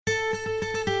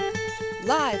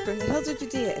Live from the hills of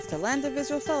Judea is the Land of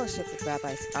Israel Fellowship with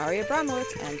Rabbis Ari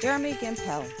Abramowitz and Jeremy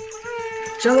Gimpel.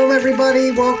 Shalom,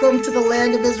 everybody. Welcome to the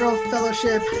Land of Israel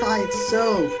Fellowship. Hi, it's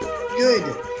so good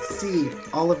to see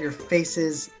all of your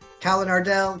faces. Callan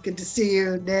Ardell, good to see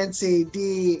you. Nancy,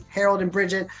 Dee, Harold, and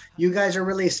Bridget, you guys are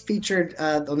really featured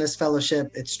on this fellowship.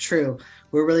 It's true.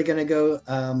 We're really going to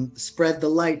go spread the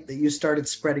light that you started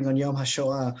spreading on Yom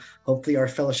HaShoah. Hopefully our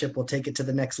fellowship will take it to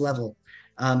the next level.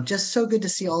 Just so good to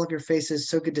see all of your faces.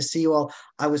 So good to see you all.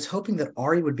 I was hoping that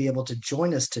Ari would be able to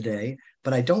join us today,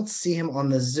 but I don't see him on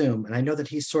the Zoom. And I know that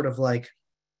he's sort of like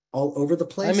all over the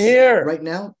place right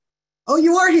now. Oh,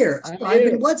 you are here. I've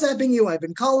been WhatsApping you. I've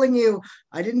been calling you.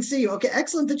 I didn't see you. Okay,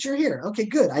 excellent that you're here. Okay,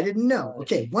 good. I didn't know.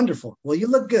 Okay, wonderful. Well, you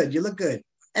look good. You look good.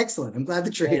 Excellent. I'm glad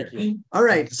that you're here. All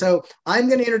right. So I'm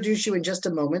going to introduce you in just a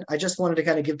moment. I just wanted to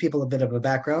kind of give people a bit of a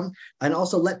background and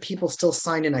also let people still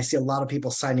sign in. I see a lot of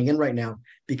people signing in right now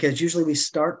because usually we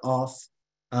start off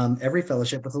every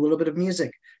fellowship with a little bit of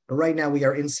music. But right now we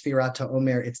are in Sfirat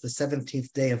HaOmer. It's the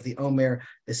 17th day of the Omer.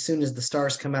 As soon as the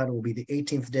stars come out, it will be the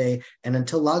 18th day. And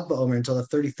until Lag BaOmer, until the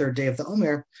 33rd day of the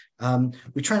Omer,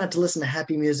 we try not to listen to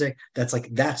happy music.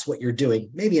 That's what you're doing.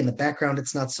 Maybe in the background,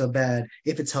 it's not so bad.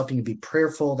 If it's helping you be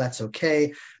prayerful, that's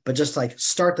okay. But just like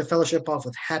start the fellowship off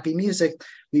with happy music,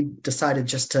 we decided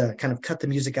just to kind of cut the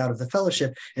music out of the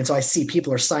fellowship. And so I see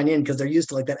people are signing in because they're used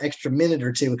to like that extra minute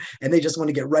or two, and they just want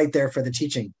to get right there for the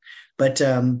teaching. But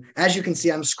as you can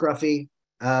see, I'm scruffy.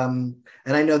 And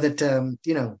I know that,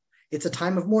 it's a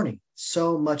time of mourning.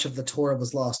 So much of the Torah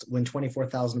was lost when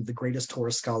 24,000 of the greatest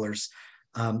Torah scholars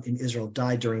in Israel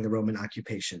died during the Roman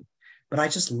occupation. But I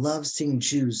just love seeing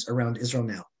Jews around Israel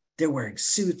now. They're wearing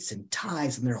suits and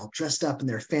ties and they're all dressed up and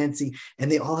they're fancy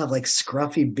and they all have like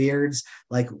scruffy beards,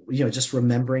 like, just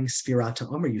remembering Sfirat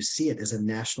HaOmer. You see it as a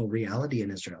national reality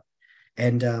in Israel.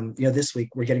 And, this week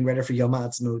we're getting ready for Yom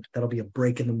HaAtzmaut. That'll be a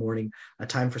break in the morning, a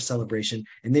time for celebration.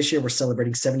 And this year we're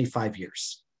celebrating 75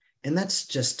 years. And that's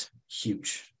just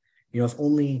huge. If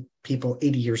only people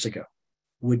 80 years ago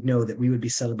would know that we would be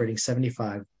celebrating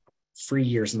 75 free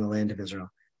years in the land of Israel.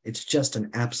 It's just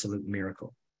an absolute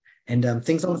miracle. And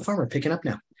things on the farm are picking up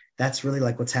now. That's really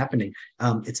like what's happening.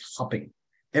 It's hopping.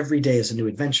 Every day is a new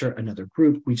adventure, another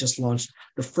group. We just launched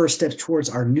the first steps towards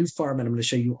our new farm, and I'm going to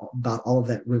show you about all of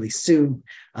that really soon.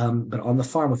 But on the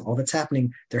farm, with all that's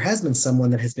happening, there has been someone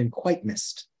that has been quite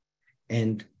missed.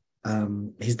 And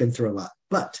he's been through a lot.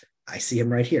 But I see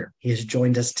him right here. He has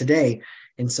joined us today.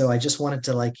 And so I just wanted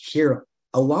to hear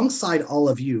alongside all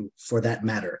of you for that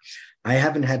matter. I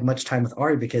haven't had much time with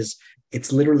Ari because it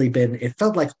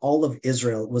felt like all of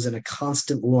Israel was in a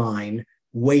constant line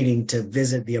waiting to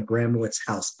visit the Abramowitz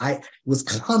house. I was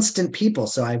constant people.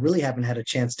 So I really haven't had a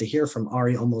chance to hear from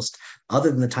Ari almost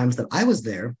other than the times that I was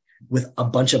there with a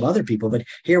bunch of other people. But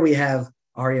here we have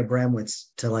Ari Abramowitz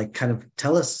to kind of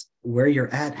tell us where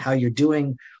you're at, how you're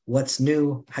doing, what's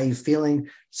new, how you feeling.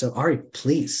 So Ari,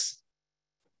 please.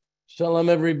 Shalom,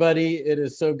 everybody. It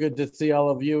is so good to see all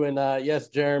of you. And yes,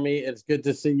 Jeremy, it's good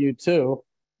to see you too.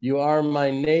 You are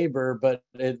my neighbor, but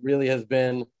it really has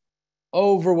been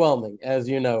overwhelming, as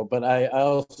you know. But I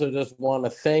also just want to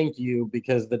thank you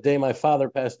because the day my father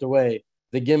passed away,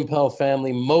 the Gimpel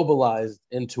family mobilized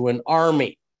into an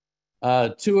army.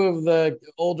 Two of the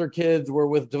older kids were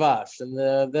with Dvash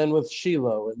and then with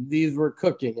Shiloh, and these were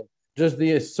cooking. And just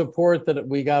the support that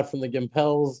we got from the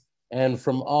Gimpels and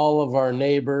from all of our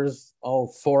neighbors,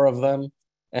 all four of them.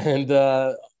 And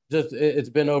it's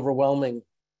been overwhelming.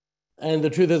 And the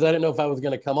truth is, I didn't know if I was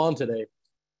going to come on today,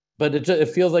 but it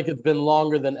feels like it's been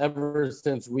longer than ever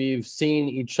since we've seen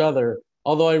each other.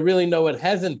 Although I really know it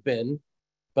hasn't been,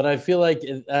 but I feel like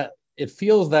it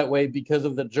feels that way because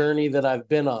of the journey that I've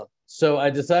been on. So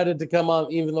I decided to come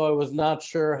on, even though I was not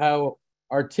sure how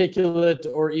articulate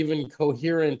or even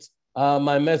coherent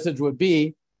my message would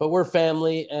be. But we're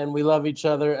family and we love each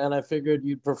other. And I figured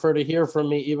you'd prefer to hear from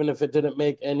me, even if it didn't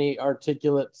make any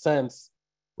articulate sense,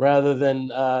 rather than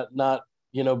not,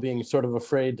 being sort of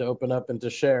afraid to open up and to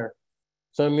share.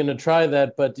 So I'm going to try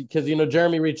that. But because,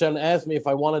 Jeremy reached out and asked me if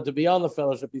I wanted to be on the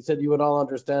fellowship. He said you would all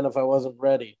understand if I wasn't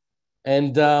ready.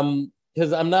 And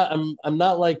because I'm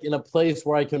not like in a place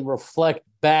where I can reflect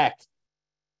back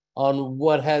on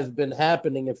what has been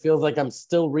happening. It feels like I'm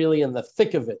still really in the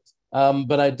thick of it.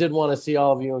 But I did want to see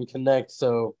all of you and connect.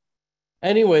 So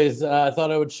anyways, I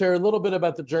thought I would share a little bit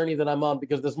about the journey that I'm on,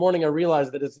 because this morning I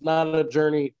realized that it's not a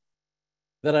journey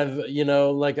that I've,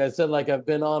 like I said, like I've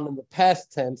been on in the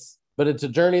past tense, but it's a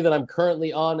journey that I'm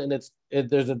currently on, and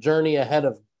there's a journey ahead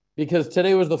of me. Because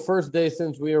today was the first day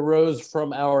since we arose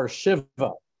from our Shiva.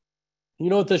 You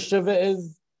know what the Shiva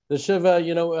is? The Shiva,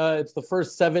 it's the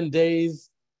first 7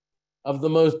 days of the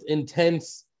most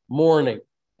intense mourning.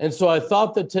 And so I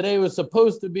thought that today was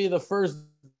supposed to be the first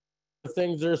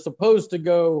things are supposed to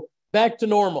go back to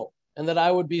normal and that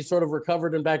I would be sort of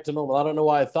recovered and back to normal. I don't know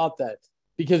why I thought that.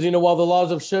 Because, while the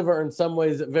laws of Shiva are in some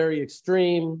ways very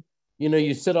extreme,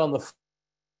 you sit on the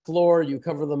floor, you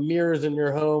cover the mirrors in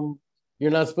your home.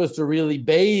 You're not supposed to really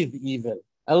bathe even,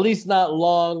 at least not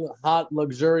long, hot,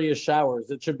 luxurious showers.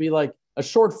 It should be like a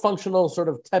short, functional, sort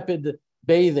of tepid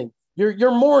bathing.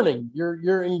 You're mourning.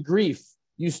 You're in grief.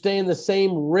 You stay in the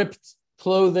same ripped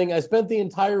clothing. I spent the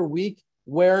entire week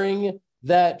wearing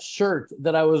that shirt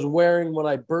that I was wearing when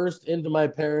I burst into my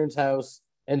parents' house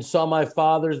and saw my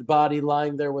father's body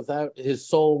lying there without his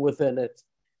soul within it.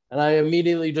 And I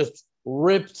immediately just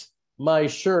ripped my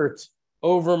shirt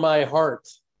over my heart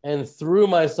and threw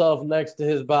myself next to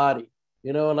his body,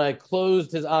 and I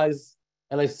closed his eyes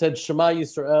and I said, Shema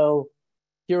Yisrael,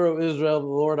 Hear, O Israel, the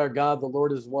Lord our God, the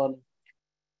Lord is one.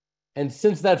 And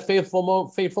since that fateful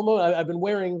moment, I've been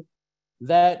wearing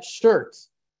that shirt.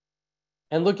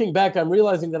 And looking back, I'm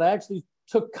realizing that I actually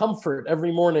took comfort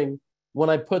every morning when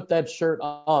I put that shirt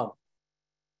on.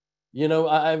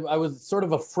 I was sort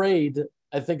of afraid,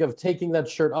 I think, of taking that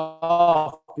shirt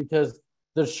off because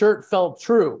the shirt felt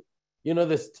true.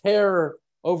 This tear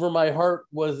over my heart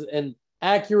was an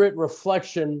accurate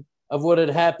reflection of what had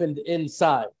happened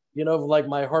inside, like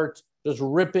my heart just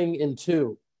ripping in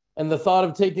two. And the thought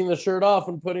of taking the shirt off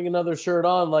and putting another shirt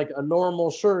on, like a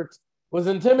normal shirt, was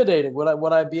intimidating.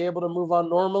 Would I be able to move on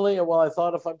normally? And I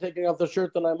thought if I'm taking off the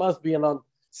shirt, then I must be. And on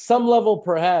some level,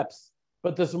 perhaps.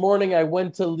 But this morning I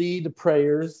went to lead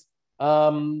prayers.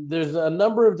 There's a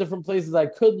number of different places I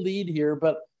could lead here,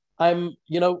 but I'm,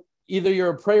 either you're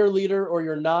a prayer leader or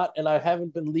you're not. And I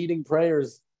haven't been leading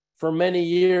prayers for many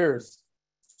years.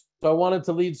 So I wanted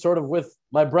to lead sort of with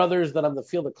my brothers that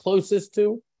feel the closest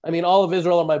to. I mean, all of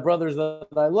Israel are my brothers that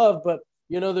I love, but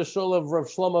the shul of Rav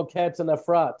Shlomo Katz and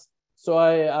Efrat. So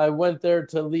I went there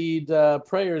to lead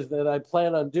prayers that I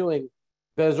plan on doing,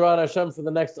 Be'ezrat Hashem, for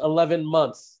the next 11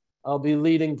 months. I'll be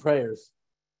leading prayers.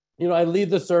 I lead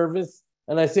the service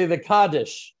and I say the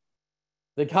Kaddish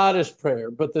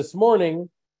prayer. But this morning,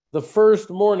 the first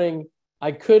morning,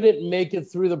 I couldn't make it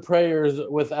through the prayers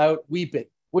without weeping,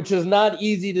 which is not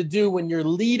easy to do when you're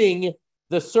leading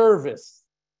the service.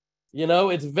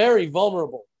 It's very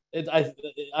vulnerable.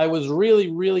 I was really,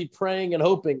 really praying and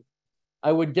hoping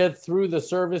I would get through the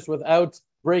service without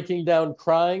breaking down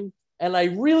crying. And I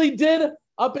really did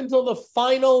up until the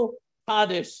final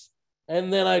Kaddish.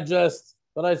 And then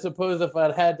but I suppose if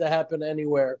it had to happen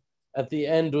anywhere, at the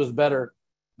end was better.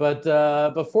 But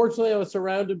fortunately, I was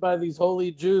surrounded by these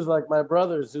holy Jews like my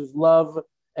brothers whose love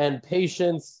and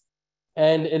patience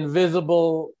and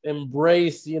invisible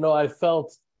embrace, I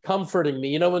felt comforting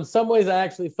me. In some ways, I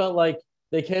actually felt like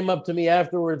they came up to me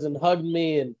afterwards and hugged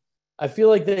me, and I feel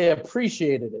like they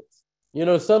appreciated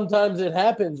it. Sometimes it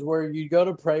happens where you go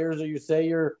to prayers or you say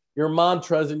your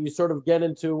mantras and you sort of get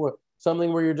into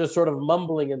something where you're just sort of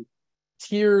mumbling and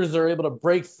tears are able to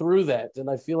break through that. And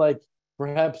I feel like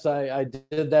perhaps I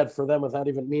did that for them without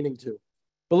even meaning to.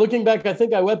 But looking back, I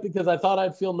think I wept because I thought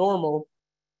I'd feel normal,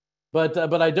 but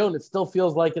I don't. It still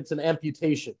feels like it's an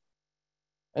amputation.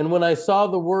 And when I saw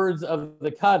the words of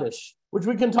the Kaddish, which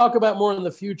we can talk about more in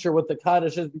the future what the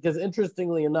Kaddish is, because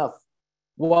interestingly enough,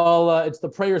 while it's the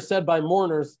prayer said by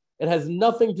mourners, it has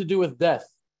nothing to do with death.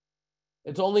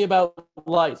 It's only about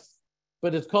life.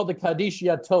 But it's called the Kaddish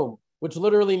Yatom, which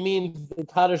literally means the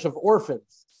Kaddish of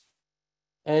orphans.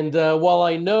 And while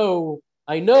I know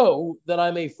that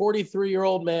I'm a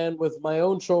 43-year-old man with my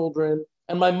own children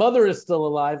and my mother is still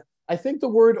alive, I think the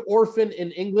word orphan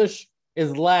in English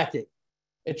is lacking.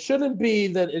 It shouldn't be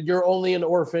that you're only an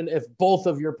orphan if both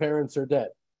of your parents are dead.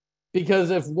 Because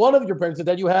if one of your parents is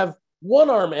dead, you have one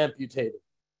arm amputated.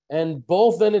 And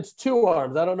both, then it's two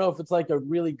arms. I don't know if it's like a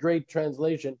really great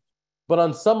translation. But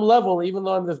on some level, even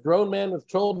though I'm this grown man with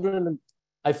children, and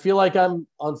I feel like I'm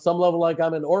on some level like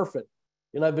I'm an orphan.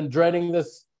 I've been dreading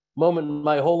this moment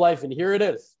my whole life, and here it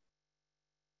is.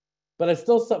 But I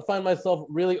still find myself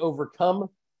really overcome,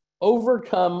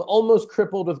 almost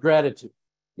crippled with gratitude.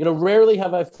 Rarely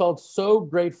have I felt so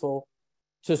grateful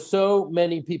to so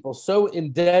many people, so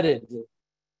indebted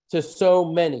to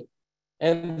so many.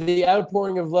 And the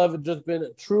outpouring of love has just been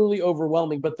truly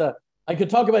overwhelming. But I could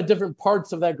talk about different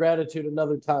parts of that gratitude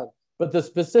another time. But the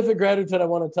specific gratitude I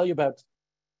want to tell you about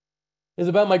is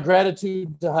about my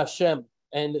gratitude to Hashem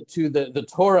and to the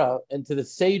Torah and to the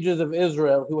sages of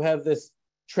Israel who have this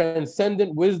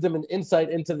transcendent wisdom and insight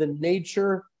into the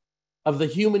nature of the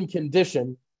human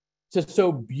condition to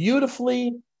so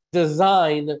beautifully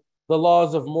design the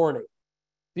laws of mourning.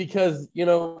 Because,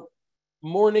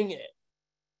 mourning,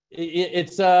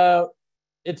 it's a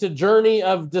journey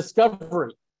of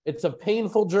discovery. It's a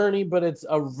painful journey, but it's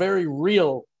a very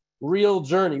real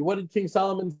journey. What did King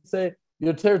Solomon say?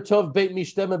 Yoter tov beit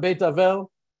mishteh me beit avel.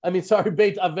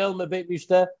 Beit avel me beit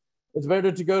mishteh. It's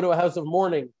better to go to a house of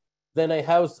mourning than a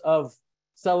house of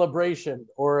celebration,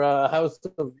 or a house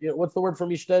of, what's the word for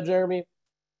mishteh, Jeremy?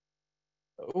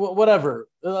 Whatever,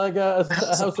 like a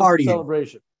house of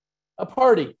celebration, a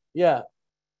party. Yeah.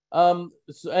 And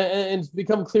it's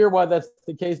become clear why that's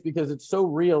the case, because it's so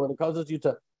real and it causes you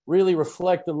to really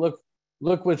reflect and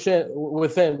look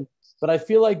within. But I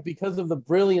feel like because of the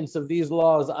brilliance of these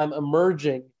laws, I'm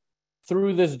emerging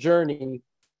through this journey,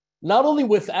 not only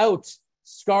without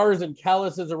scars and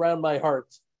calluses around my heart,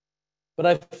 but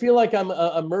I feel like I'm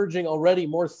emerging already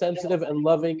more sensitive and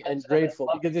loving and grateful.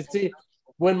 Because you see,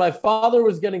 when my father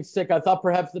was getting sick, I thought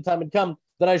perhaps the time had come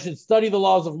that I should study the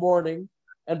laws of mourning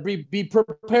and be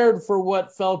prepared for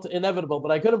what felt inevitable,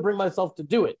 but I couldn't bring myself to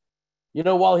do it.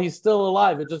 While he's still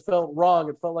alive, it just felt wrong.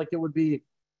 It felt like it would be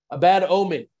a bad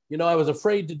omen. I was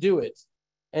afraid to do it.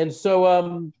 And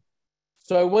so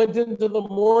I went into the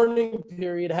mourning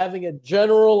period having a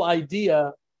general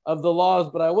idea of the laws,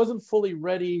 but I wasn't fully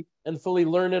ready and fully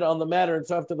learned on the matter. And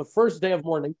so after the first day of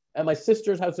mourning at my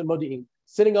sister's house in Modi'in,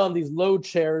 sitting on these low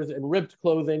chairs and ripped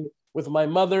clothing with my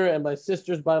mother and my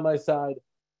sisters by my side,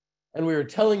 and we were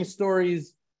telling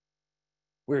stories,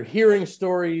 we were hearing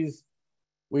stories,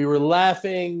 we were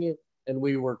laughing, and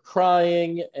we were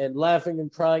crying and laughing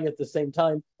and crying at the same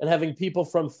time, and having people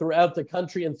from throughout the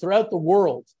country and throughout the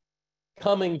world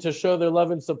coming to show their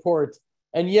love and support.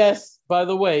 And yes, by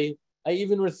the way, I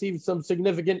even received some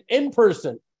significant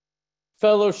in-person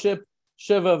fellowship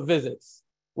Shiva visits,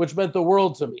 which meant the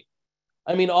world to me.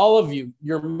 All of you,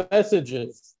 your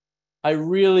messages, I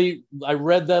read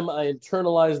them, I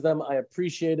internalized them, I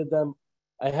appreciated them.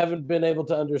 I haven't been able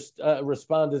to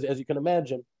respond as you can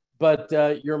imagine, but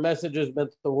your messages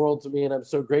meant the world to me, and I'm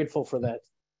so grateful for that.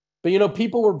 But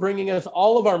people were bringing us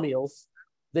all of our meals.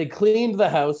 They cleaned the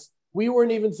house. We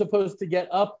weren't even supposed to get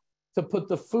up to put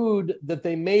the food that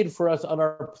they made for us on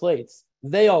our plates.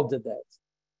 They all did that.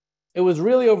 It was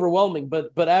really overwhelming,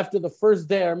 but after the first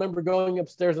day, I remember going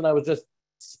upstairs and I was just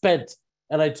spent.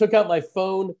 And I took out my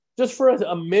phone just for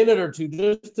a minute or two,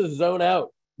 just to zone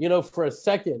out, for a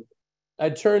second. I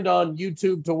turned on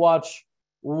YouTube to watch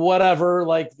whatever,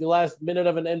 like the last minute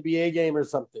of an NBA game or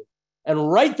something.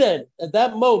 And right then, at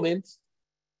that moment,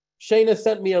 Shayna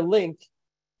sent me a link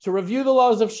to review the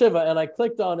laws of Shiva, and I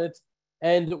clicked on it.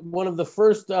 And one of the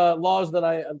first laws that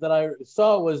I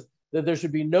saw was that there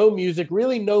should be no music,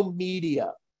 really no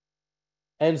media.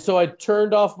 And so I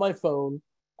turned off my phone.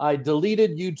 I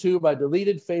deleted YouTube. I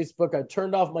deleted Facebook. I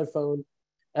turned off my phone,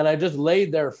 and I just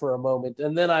laid there for a moment.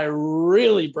 And then I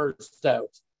really burst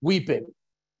out weeping.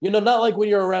 Not like when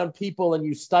you're around people and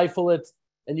you stifle it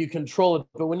and you control it,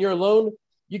 but when you're alone,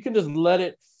 you can just let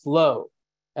it flow.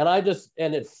 And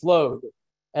it flowed.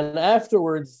 And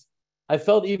afterwards, I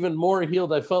felt even more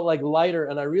healed. I felt like lighter,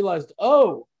 and I realized,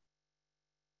 oh,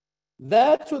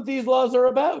 that's what these laws are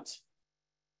about.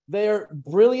 They are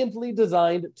brilliantly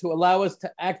designed to allow us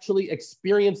to actually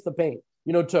experience the pain,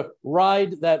 to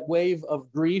ride that wave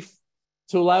of grief,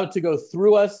 to allow it to go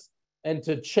through us and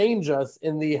to change us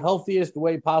in the healthiest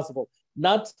way possible,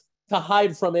 not to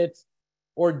hide from it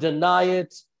or deny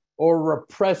it or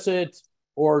repress it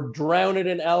or drown it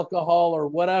in alcohol or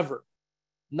whatever.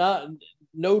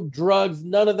 No drugs,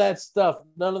 none of that stuff,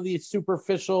 none of the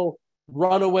superficial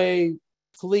runaway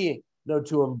fleeing,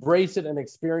 to embrace it and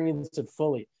experience it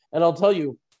fully. And I'll tell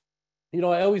you,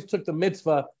 I always took the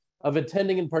mitzvah of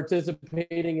attending and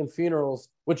participating in funerals,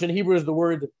 which in Hebrew is the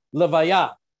word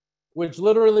levaya, which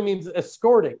literally means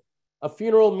escorting. A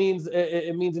funeral means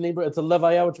in Hebrew, it's a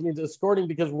levaya, which means escorting,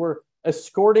 because we're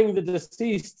escorting the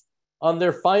deceased on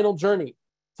their final journey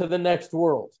to the next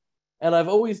world. And I've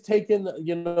always taken,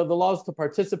 the laws to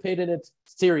participate in it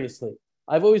seriously.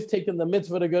 I've always taken the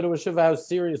mitzvah to go to a Shiva house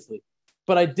seriously.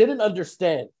 But I didn't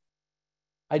understand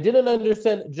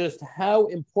just how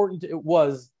important it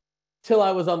was till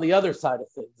I was on the other side of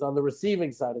things, on the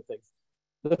receiving side of things.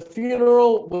 The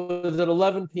funeral was at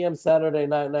 11 p.m. Saturday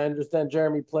night, and I understand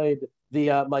Jeremy played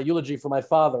my eulogy for my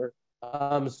father.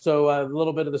 So a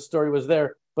little bit of the story was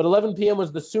there. But 11 p.m.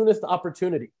 was the soonest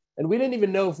opportunity. And we didn't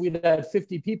even know if we'd had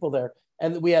 50 people there.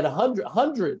 And we had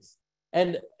hundreds.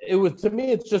 And it was, to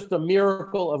me, it's just a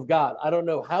miracle of God. I don't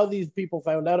know how these people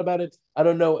found out about it. I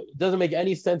don't know. It doesn't make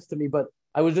any sense to me. But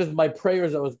I was just, my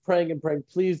prayers, I was praying and praying,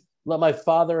 please let my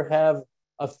father have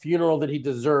a funeral that he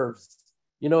deserves.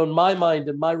 In my mind,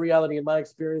 in my reality, in my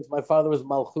experience, my father was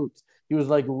Malchut. He was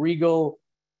like regal.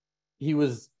 He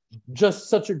was just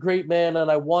such a great man,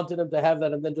 and I wanted him to have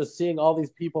that. And then just seeing all these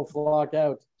people flock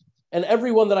out, and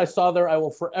everyone that I saw there, I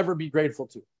will forever be grateful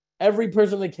to. Every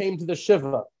person that came to the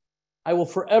Shiva, I will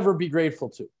forever be grateful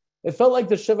to. It felt like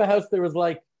the Shiva house, there was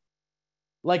like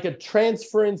a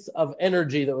transference of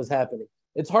energy that was happening.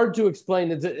 It's hard to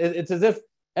explain. It's as if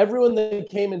everyone that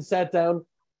came and sat down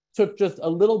took just a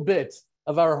little bit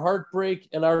of our heartbreak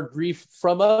and our grief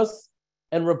from us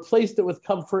and replaced it with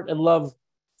comfort and love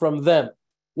from them.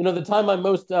 You know, the time I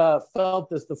most felt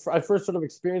this, I first sort of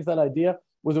experienced that idea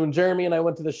was when Jeremy and I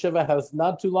went to the Shiva house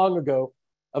not too long ago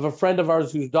of a friend of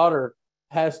ours whose daughter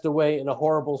passed away in a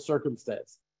horrible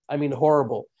circumstance. I mean,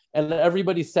 horrible. And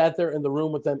everybody sat there in the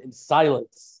room with them in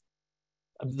silence.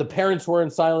 The parents were in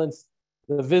silence.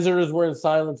 The visitors were in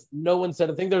silence. No one said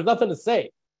a thing. There's nothing to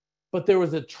say. But there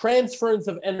was a transference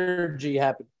of energy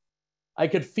happening. I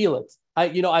could feel it.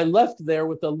 I left there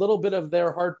with a little bit of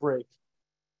their heartbreak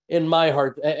in my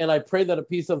heart. And I pray that a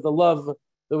piece of the love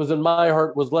that was in my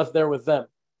heart was left there with them.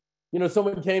 You know,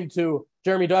 someone came to,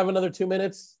 Jeremy, do I have another 2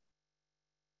 minutes?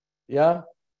 Yeah?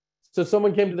 So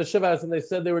someone came to the Shiva house and they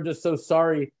said they were just so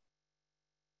sorry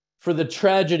for the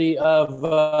tragedy of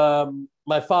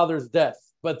my father's death.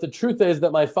 But the truth is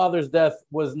that my father's death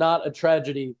was not a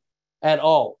tragedy at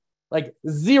all. Like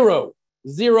 0%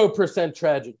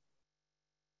 tragedy.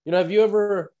 You know, have you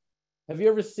ever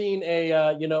seen a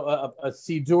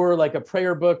Siddur, like a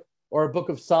prayer book or a book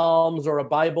of Psalms or a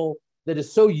Bible that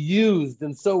is so used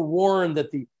and so worn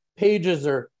that the pages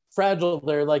are fragile?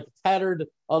 They're like tattered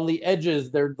on the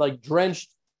edges. They're like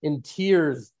drenched in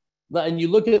tears. And you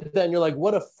look at that and you're like,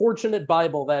 what a fortunate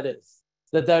Bible that is.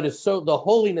 That is so, the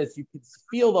holiness, you could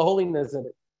feel the holiness in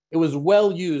it. It was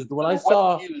well used. When I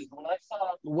saw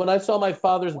my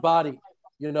father's body,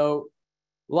 you know,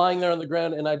 lying there on the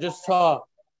ground, and I just saw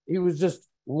he was just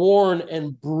worn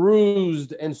and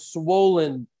bruised and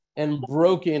swollen and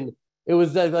broken. It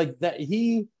was like that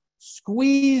he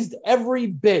squeezed every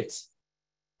bit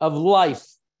of life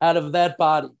out of that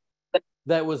body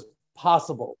that was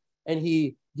possible. And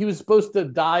he was supposed to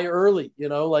die early, you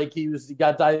know, like he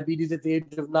got diabetes at the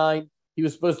age of 9. He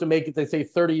was supposed to make it, they say,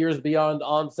 30 years beyond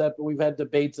onset, but we've had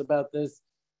debates about this.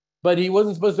 But he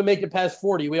wasn't supposed to make it past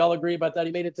 40. We all agree about that.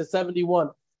 He made it to 71.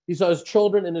 He saw his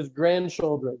children and his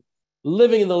grandchildren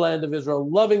living in the land of Israel,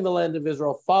 loving the land of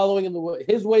Israel, following in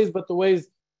his ways, but the ways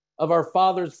of our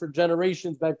fathers for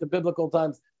generations back to biblical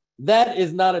times. That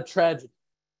is not a tragedy.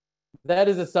 That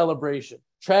is a celebration.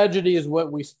 Tragedy is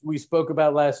what we spoke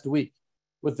about last week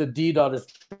with the D daughters.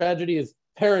 Tragedy is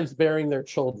parents burying their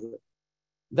children.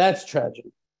 That's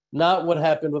tragedy, not what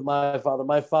happened with my father.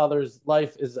 My father's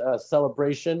life is a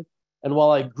celebration. And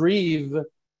while I grieve,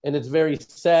 and it's very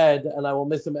sad, and I will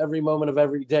miss him every moment of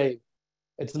every day,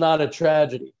 it's not a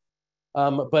tragedy.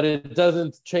 But it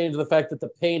doesn't change the fact that the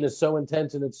pain is so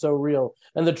intense and it's so real.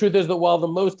 And the truth is that while the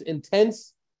most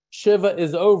intense Shiva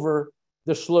is over,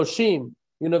 the Shloshim,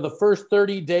 you know, the first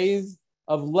 30 days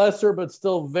of lesser but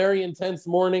still very intense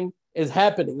mourning is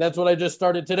happening. That's what I just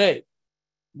started today.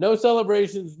 No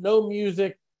celebrations, no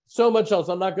music, so much else.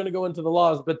 I'm not going to go into the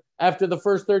laws, but after the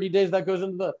first 30 days, that goes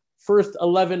into the first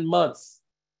 11 months.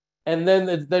 And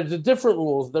then there's different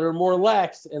rules that are more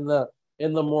lax in the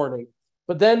mourning.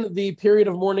 But then the period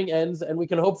of mourning ends, and we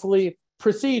can hopefully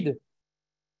proceed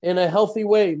in a healthy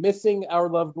way, missing our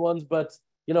loved ones, but,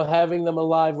 you know, having them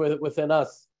alive within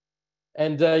us.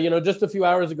 And, just a few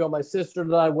hours ago, my sister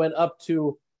and I went up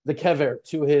to the kever,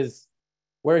 to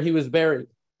where he was buried,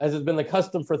 as has been the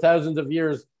custom for thousands of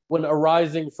years when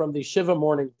arising from the Shiva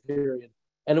mourning period.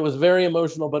 And it was very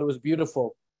emotional, but it was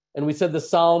beautiful. And we said the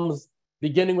Psalms,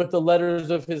 beginning with the letters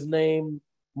of his name,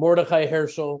 Mordechai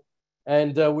Herschel,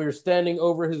 and we were standing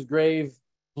over his grave,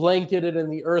 blanketed in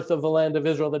the earth of the land of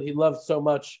Israel that he loved so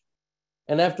much.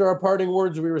 And after our parting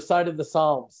words, we recited the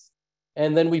Psalms.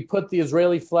 And then we put the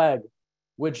Israeli flag,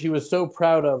 which he was so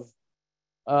proud of,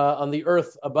 on the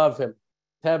earth above him.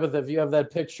 Tabitha, if you have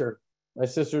that picture. My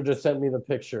sister just sent me the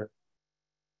picture.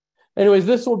 Anyways,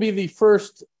 this will be the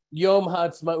first Yom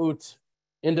HaAtzmaut,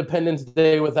 Independence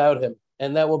Day, without him.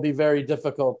 And that will be very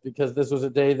difficult because this was a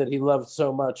day that he loved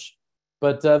so much.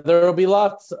 But there will be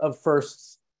lots of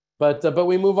firsts. But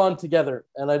we move on together.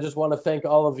 And I just want to thank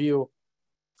all of you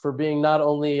for being not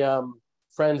only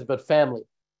friends, but family.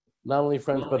 Not only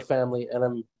friends, but family. And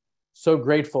I'm so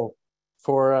grateful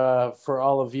for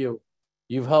all of you.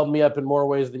 You've held me up in more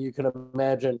ways than you can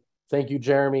imagine. Thank you,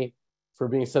 Jeremy, for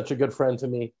being such a good friend to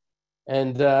me.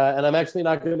 And I'm actually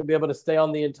not going to be able to stay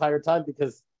on the entire time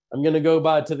because I'm going to go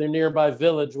to the nearby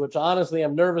village, which honestly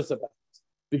I'm nervous about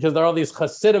because there are all these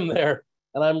Hasidim there.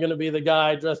 And I'm going to be the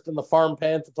guy dressed in the farm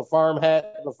pants with the farm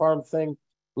hat and the farm thing.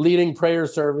 leading prayer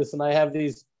service, and I have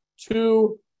these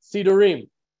two Sidurim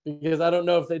because I don't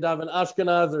know if they daven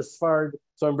Ashkenaz or Sfard,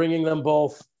 so I'm bringing them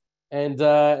both. And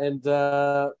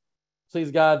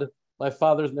please God, my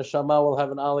father's neshama will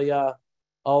have an aliyah.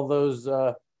 All those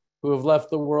who have left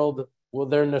the world,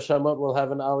 their neshamot will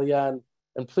have an aliyah,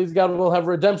 and please God, we'll have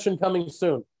redemption coming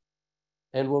soon,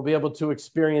 and we'll be able to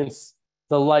experience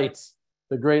the light,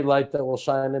 the great light that will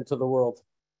shine into the world.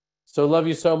 So love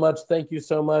you so much. Thank you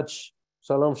so much.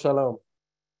 Shalom, shalom.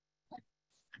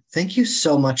 Thank you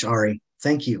so much, Ari.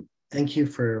 Thank you. Thank you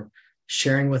for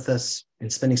sharing with us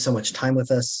and spending so much time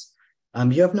with us.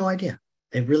 You have no idea.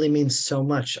 It really means so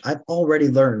much. I've already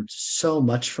learned so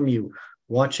much from you,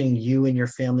 watching you and your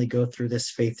family go through this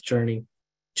faith journey.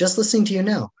 Just listening to you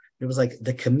now, it was like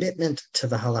the commitment to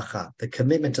the halakha, the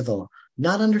commitment to the law,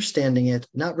 not understanding it,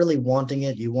 not really wanting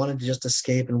it. You wanted to just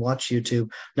escape and watch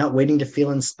YouTube, not waiting to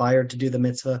feel inspired to do the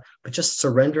mitzvah, but just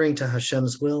surrendering to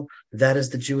Hashem's will. That is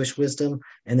the Jewish wisdom.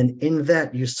 And then in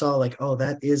that, you saw like, oh,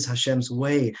 that is Hashem's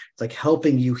way. It's like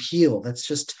helping you heal. That's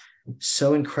just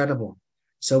so incredible.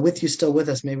 So with you still with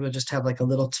us, maybe we'll just have like a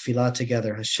little tefillah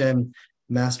together. Hashem,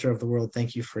 Master of the world,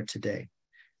 thank you for today.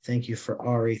 Thank you for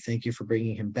Ari. Thank you for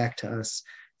bringing him back to us.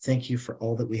 Thank you for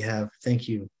all that we have. Thank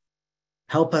you.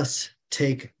 Help us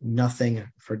take nothing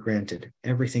for granted.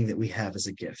 Everything that we have is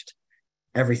a gift.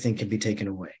 Everything can be taken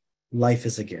away. Life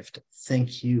is a gift.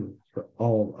 Thank you for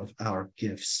all of our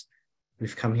gifts.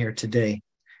 We've come here today,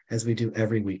 as we do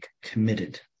every week,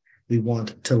 committed. We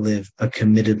want to live a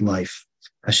committed life.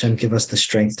 Hashem, give us the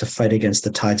strength to fight against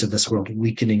the tides of this world,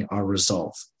 weakening our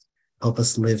resolve. Help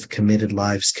us live committed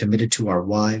lives, committed to our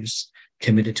wives,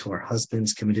 committed to our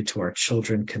husbands, committed to our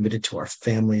children, committed to our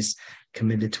families,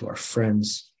 committed to our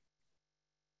friends,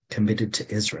 committed to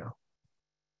Israel,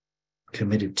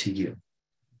 committed to you.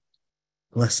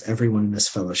 Bless everyone in this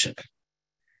fellowship.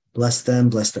 Bless them,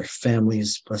 bless their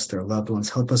families, bless their loved ones.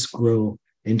 Help us grow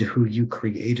into who you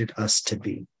created us to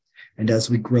be. And as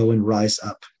we grow and rise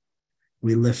up,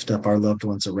 we lift up our loved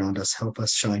ones around us. Help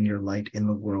us shine your light in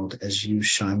the world as you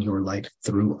shine your light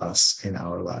through us in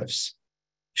our lives.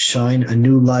 Shine a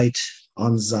new light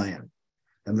on Zion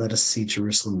and let us see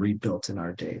Jerusalem rebuilt in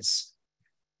our days.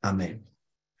 Amen.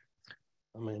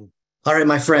 Amen. All right,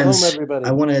 my friends. Shalom, everybody.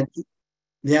 I want to,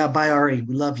 bye, Ari.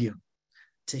 We love you.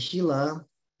 Tehillah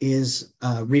is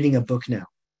reading a book now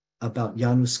about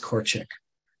Janusz Korczak.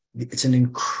 It's an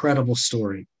incredible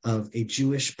story of a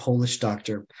Jewish Polish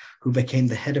doctor who became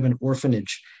the head of an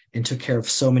orphanage and took care of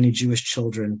so many Jewish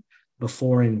children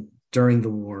before and during the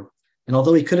war. And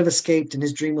although he could have escaped and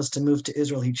his dream was to move to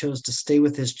Israel, he chose to stay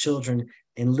with his children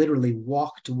and literally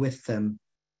walked with them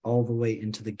all the way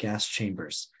into the gas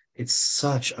chambers. It's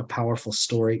such a powerful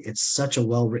story. It's such a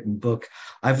well-written book.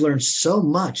 I've learned so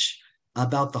much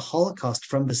about the Holocaust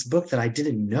from this book that I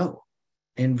didn't know.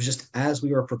 And just as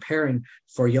we were preparing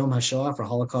for Yom HaShoah, for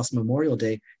Holocaust Memorial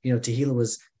Day, Tehillah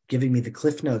was giving me the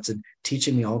cliff notes and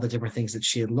teaching me all the different things that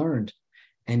she had learned.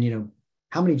 And,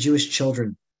 how many Jewish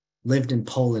children lived in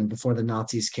Poland before the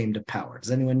Nazis came to power?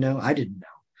 Does anyone know? I didn't know.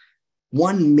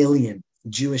 1 million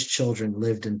Jewish children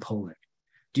lived in Poland.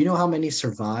 Do you know how many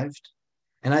survived?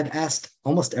 And I've asked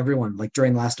almost everyone, like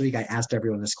during last week, I asked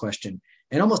everyone this question.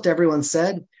 And almost everyone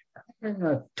said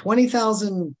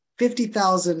 20,000,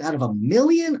 50,000 out of a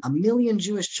million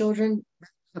Jewish children,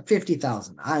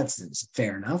 50,000. That's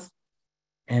fair enough.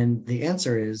 And the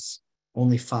answer is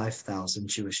only 5,000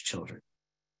 Jewish children.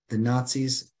 The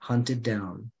Nazis hunted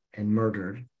down and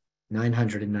murdered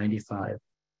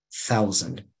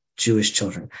 995,000 Jewish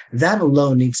children. That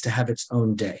alone needs to have its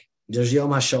own day. There's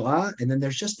Yom HaShoah, and then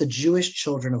there's just the Jewish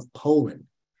children of Poland.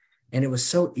 And it was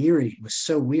so eerie. It was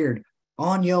so weird.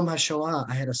 On Yom HaShoah,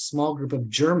 I had a small group of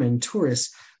German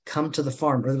tourists come to the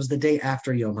farm, or it was the day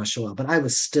after Yom HaShoah, but I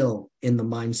was still in the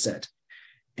mindset.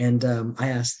 And I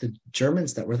asked the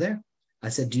Germans that were there, I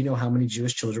said, do you know how many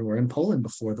Jewish children were in Poland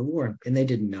before the war? And they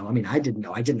didn't know. I mean, I didn't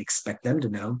know. I didn't expect them to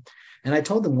know. And I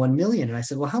told them 1 million. And I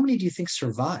said, well, how many do you think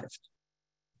survived?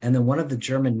 And then one of the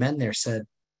German men there said,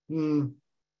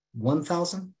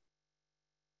 1,000.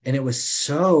 And it was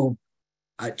so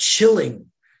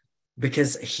chilling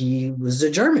because he was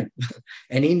a German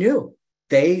and he knew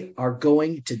they are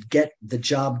going to get the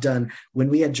job done. When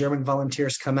we had German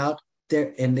volunteers come out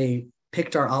there and they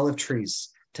picked our olive trees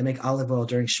to make olive oil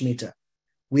during Shemitah,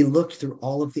 we looked through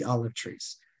all of the olive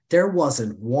trees. There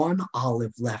wasn't one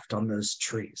olive left on those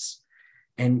trees.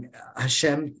 And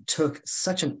Hashem took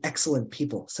such an excellent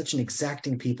people, such an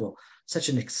exacting people, such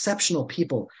an exceptional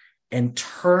people, and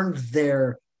turned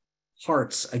their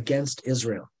hearts against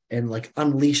Israel and like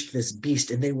unleashed this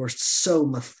beast. And they were so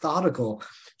methodical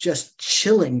just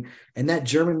chilling. And that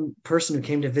German person who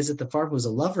came to visit the farm, who was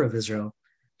a lover of Israel,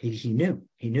 he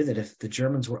knew that if the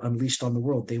Germans were unleashed on the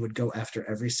world, they would go after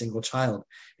every single child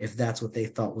if that's what they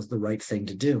thought was the right thing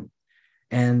to do.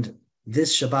 And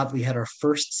this Shabbat, we had our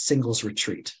first singles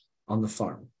retreat on the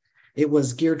farm. It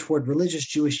was geared toward religious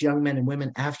Jewish young men and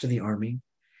women after the army.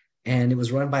 And it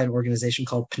was run by an organization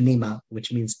called Pnima,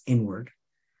 which means inward.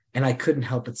 And I couldn't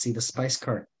help but see the spice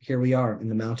cart. Here we are in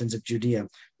the mountains of Judea.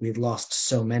 We had lost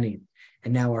so many.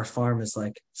 And now our farm is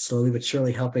like slowly but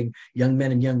surely helping young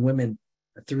men and young women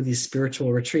through these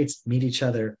spiritual retreats meet each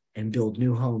other and build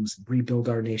new homes, rebuild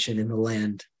our nation in the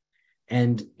land.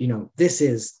 And, this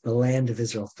is the Land of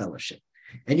Israel Fellowship.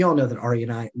 And you all know that Ari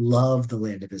and I love the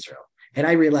Land of Israel. And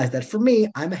I realize that for me,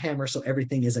 I'm a hammer, so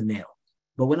everything is a nail.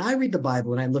 But when I read the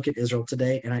Bible and I look at Israel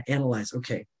today and I analyze,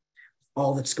 okay,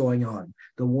 all that's going on,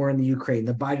 the war in the Ukraine,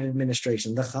 the Biden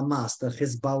administration, the Hamas, the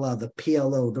Hezbollah, the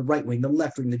PLO, the right wing, the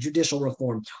left wing, the judicial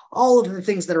reform, all of the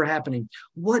things that are happening,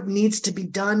 what needs to be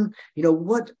done?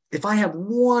 What if I have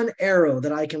one arrow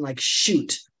that I can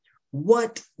shoot,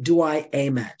 what do I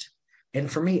aim at? And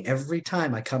for me, every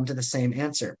time I come to the same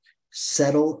answer: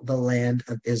 settle the land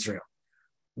of Israel.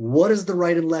 What does the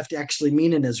right and left actually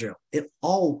mean in Israel? It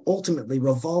all ultimately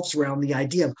revolves around the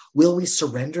idea of, will we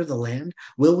surrender the land?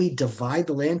 Will we divide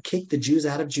the land, kick the Jews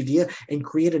out of Judea, and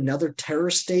create another terror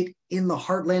state in the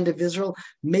heartland of Israel,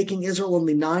 making Israel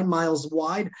only 9 miles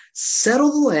wide?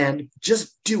 Settle the land,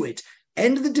 just do it.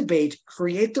 End the debate,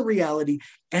 create the reality,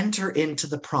 enter into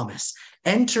the promise.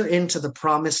 Enter into the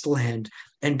promised land,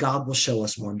 and God will show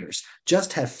us wonders.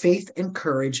 Just have faith and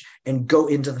courage and go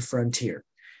into the frontier.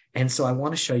 And so I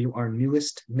want to show you our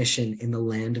newest mission in the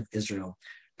land of Israel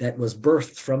that was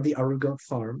birthed from the Arugot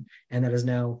farm, and that is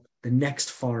now the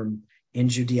next farm in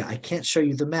Judea. I can't show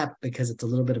you the map because it's a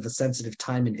little bit of a sensitive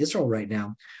time in Israel right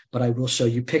now, but I will show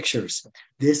you pictures.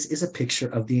 This is a picture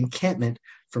of the encampment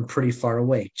from pretty far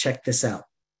away. Check this out.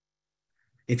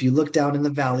 If you look down in the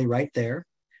valley right there,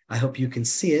 I hope you can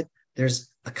see it.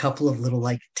 There's a couple of little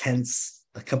tents,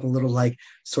 a couple of little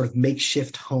sort of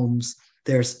makeshift homes.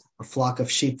 There's a flock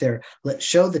of sheep there. Let's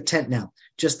show the tent now.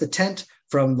 Just the tent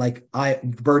from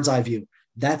bird's eye view.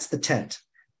 That's the tent.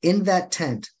 In that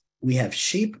tent, we have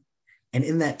sheep, and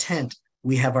in that tent,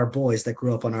 we have our boys that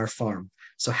grew up on our farm.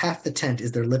 So half the tent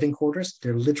is their living quarters.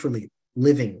 They're literally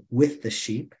living with the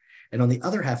sheep. And on the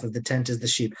other half of the tent is the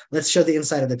sheep. Let's show the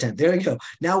inside of the tent. There you go.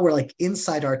 Now we're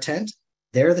inside our tent.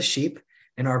 They're the sheep,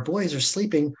 and our boys are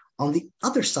sleeping on the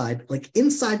other side,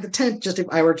 inside the tent. Just if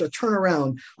I were to turn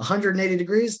around 180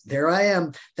 degrees, there I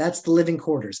am. That's the living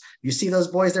quarters. You see those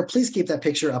boys there? Please keep that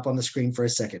picture up on the screen for a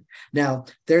second. Now,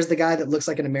 there's the guy that looks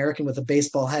like an American with a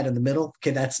baseball hat in the middle.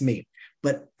 Okay, that's me.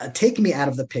 But take me out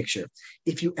of the picture.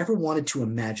 If you ever wanted to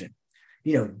imagine,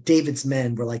 David's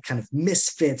men were kind of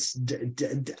misfits,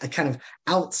 kind of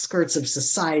outskirts of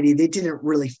society. They didn't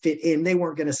really fit in. They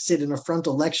weren't going to sit in a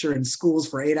frontal lecture in schools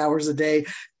for 8 hours a day.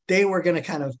 They were going to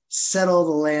kind of settle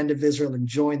the land of Israel and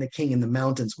join the king in the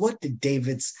mountains. What did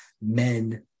David's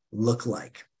men look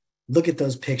like? Look at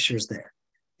those pictures there.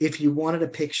 If you wanted a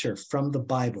picture from the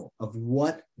Bible of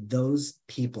what those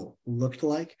people looked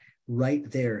like, right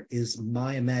there is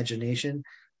my imagination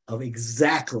of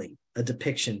exactly a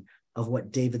depiction of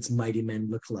what David's mighty men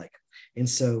look like. And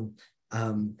so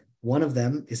one of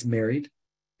them is married,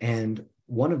 and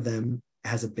one of them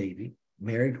has a baby,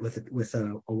 married with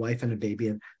a wife and a baby,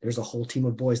 and there's a whole team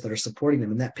of boys that are supporting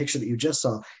them. And that picture that you just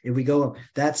saw, if we go up,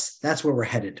 that's where we're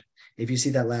headed. If you see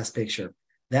that last picture,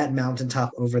 that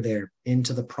mountaintop over there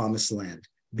into the promised land,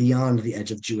 beyond the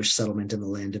edge of Jewish settlement in the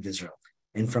land of Israel.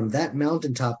 And from that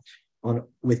mountaintop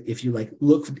if you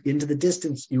look into the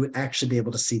distance, you would actually be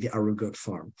able to see the Arugot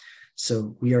farm.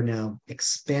 So we are now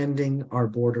expanding our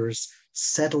borders,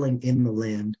 settling in the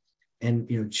land. And,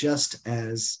 just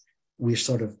as we're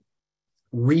sort of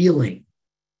reeling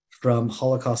from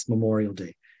Holocaust Memorial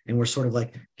Day, and we're sort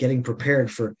of getting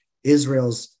prepared for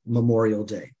Israel's Memorial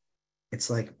Day,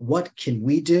 it's what can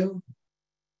we do?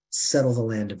 Settle the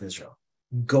land of Israel.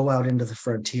 Go out into the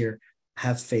frontier,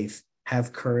 have faith,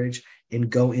 have courage, and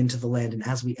go into the land. And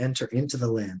as we enter into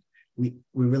the land,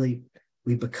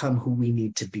 we become who we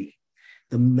need to be.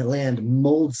 The land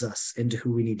molds us into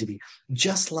who we need to be.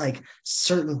 Just like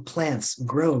certain plants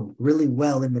grow really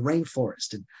well in the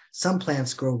rainforest, and some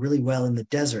plants grow really well in the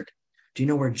desert. Do you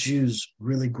know where Jews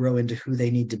really grow into who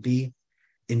they need to be?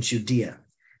 In Judea.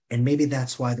 And maybe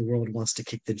that's why the world wants to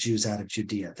kick the Jews out of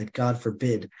Judea, that God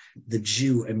forbid the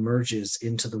Jew emerges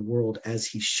into the world as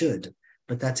he should.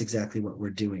 But that's exactly what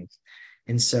we're doing.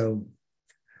 And so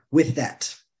with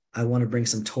that, I want to bring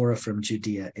some Torah from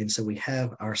Judea. And so we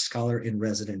have our scholar in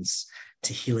residence,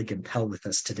 Tehila Gimpel, with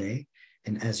us today.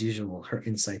 And as usual, her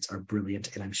insights are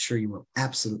brilliant, and I'm sure you will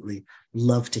absolutely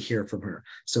love to hear from her.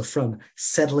 So from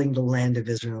settling the land of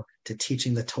Israel to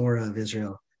teaching the Torah of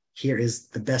Israel, here is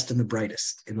the best and the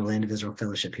brightest in the Land of Israel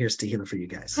Fellowship. Here's Tehila for you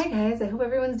guys. Hi guys, I hope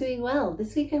everyone's doing well.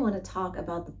 This week I want to talk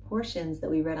about the portions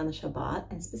that we read on the Shabbat,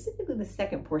 and specifically the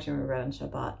second portion we read on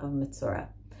Shabbat of Metzora.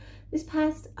 This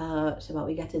past Shabbat,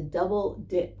 we got to double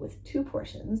dip with two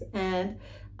portions, and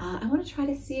I want to try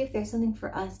to see if there's something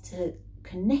for us to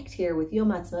connect here with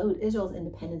Yom Ha'atzmaut, Israel's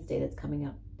Independence Day that's coming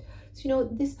up. So,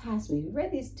 this past week, we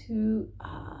read these two,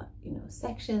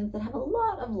 sections that have a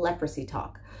lot of leprosy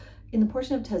talk. In the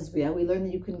portion of Tazria, we learned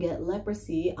that you can get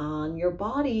leprosy on your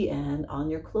body and on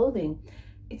your clothing.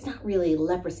 It's not really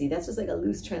leprosy. That's just like a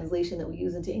loose translation that we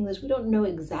use into English. We don't know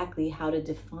exactly how to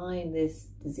define this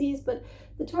disease, but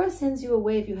the Torah sends you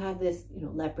away if you have this,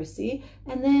 leprosy,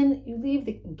 and then you leave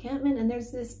the encampment, and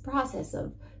there's this process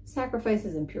of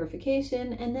sacrifices and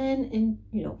purification. And then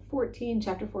in,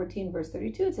 chapter 14, verse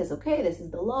 32, it says, okay, this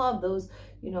is the law of those,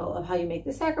 of how you make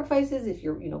the sacrifices. If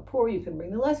you're, poor, you can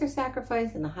bring the lesser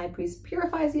sacrifice, and the high priest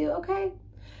purifies you. Okay.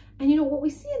 And what we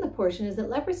see in the portion is that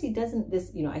leprosy doesn't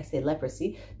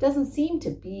seem to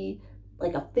be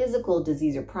like a physical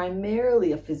disease, or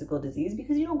primarily a physical disease,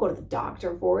 because you don't go to the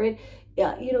doctor for it. You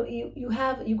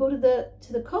go to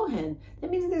the Kohen.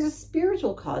 That means that there's a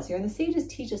spiritual cause here. And the sages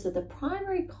teach us that the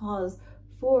primary cause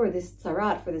for this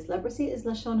tzarat, for this leprosy, is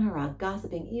lashon hara,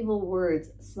 gossiping, evil words,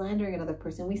 slandering another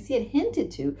person. We see it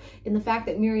hinted to in the fact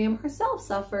that Miriam herself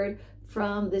suffered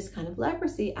from this kind of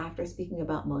leprosy after speaking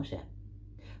about Moshe.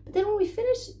 But then when we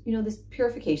finish, this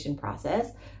purification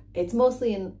process, it's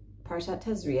mostly in Parshat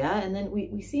Tazria, and then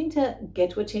we seem to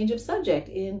get to a change of subject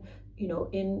in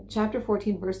chapter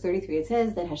 14, verse 33. It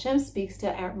says that Hashem speaks to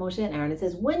Moshe and Aaron. It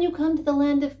says, when you come to the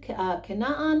land of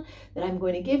Canaan that I'm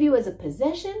going to give you as a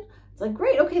possession. It's like,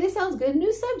 great, okay, this sounds good.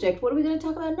 New subject. What are we going to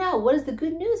talk about now? What is the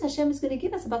good news Hashem is going to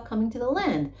give us about coming to the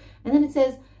land? And then it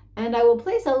says, and I will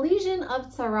place a legion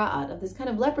of tzara'at, of this kind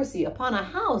of leprosy, upon a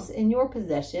house in your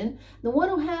possession. The one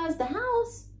who has the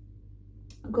house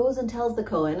goes and tells the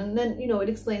Kohen, and then it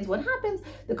explains what happens.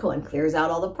 The Kohen clears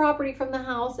out all the property from the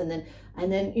house, and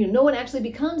then no one actually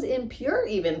becomes impure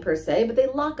even per se, but they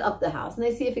lock up the house and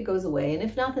they see if it goes away, and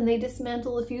if not, then they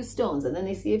dismantle a few stones and then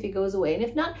they see if it goes away, and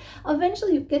if not,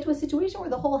 eventually you get to a situation where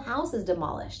the whole house is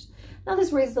demolished. Now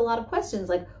this raises a lot of questions,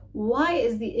 like why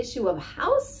is the issue of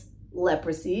house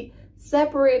leprosy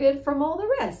separated from all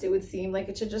the rest? It would seem like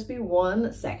it should just be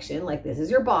one section, like this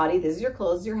is your body, this is your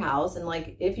clothes, this is your house, and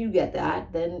like if you get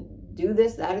that, then do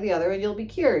this, that, or the other, and you'll be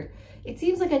cured. It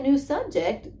seems like a new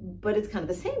subject, but it's kind of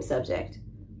the same subject.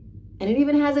 And it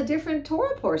even has a different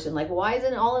Torah portion. Like, why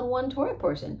isn't it all in one Torah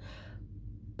portion?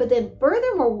 But then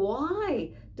furthermore,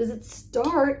 why does it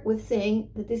start with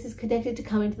saying that this is connected to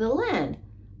coming to the land?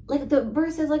 Like the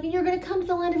verse says, like, you're going to come to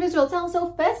the land of Israel. It sounds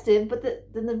so festive, but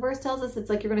then the verse tells us it's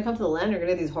like you're going to come to the land, you're going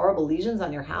to have these horrible lesions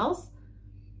on your house,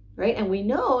 right? And we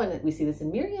know, and we see this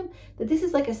in Miriam, that this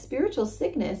is like a spiritual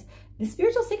sickness. The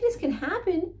spiritual sickness can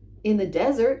happen in the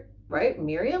desert, right?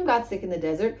 Miriam got sick in the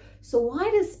desert. So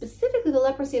why does specifically the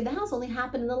leprosy of the house only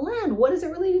happen in the land? What is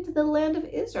it related to the land of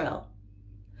Israel?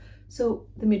 So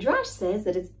the Midrash says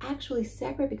that it's actually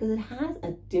separate because it has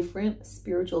a different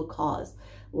spiritual cause.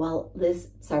 While this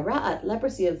tzara'at,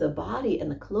 leprosy of the body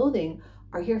and the clothing,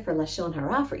 are here for lashon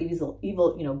hara, for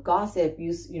evil, gossip,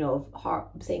 use,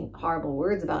 saying horrible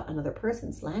words about another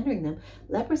person, slandering them.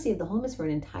 Leprosy of the home is for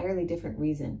an entirely different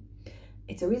reason.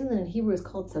 It's a reason that in Hebrew is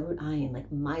called tzarut ayin, like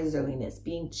miserliness,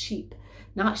 being cheap,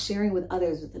 not sharing with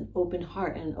others with an open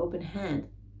heart and an open hand.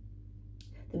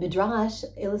 The Midrash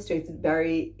illustrates it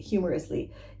very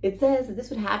humorously. It says that this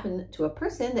would happen to a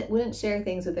person that wouldn't share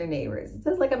things with their neighbors. It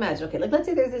says, like, imagine, okay, like let's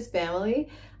say there's this family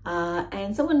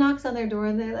and someone knocks on their door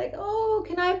and they're like, oh,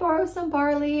 can I borrow some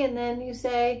barley? And then you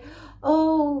say,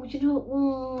 oh,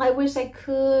 I wish I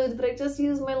could, but I just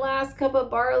used my last cup of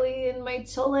barley in my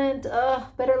cholent.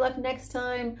 Better luck next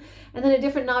time. And then a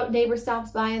different neighbor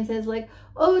stops by and says, like,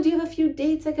 oh, do you have a few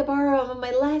dates I could borrow?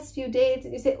 My last few dates.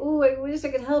 And you say, oh, I wish I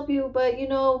could help you, but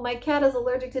my cat is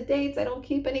allergic to dates. I don't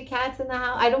keep any cats in the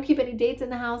house. I don't keep any dates in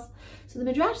the house. So the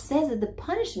Midrash says that the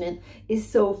punishment is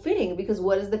so fitting, because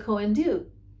what does the Kohen do?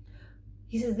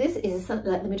 He says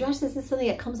the Midrash says this is something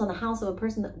that comes on the house of a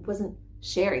person that wasn't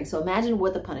sharing. So imagine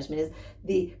what the punishment is.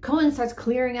 The Kohen starts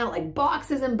clearing out like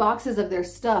boxes and boxes of their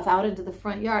stuff out into the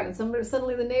front yard, and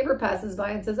suddenly the neighbor passes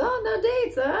by and says, oh, no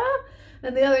dates, huh?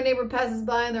 And the other neighbor passes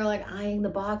by and they're like eyeing the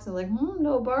box and like,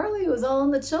 no barley, it was all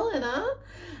in the cholent, huh?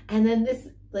 And then this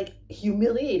like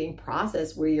humiliating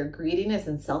process where your greediness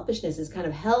and selfishness is kind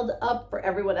of held up for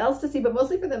everyone else to see, but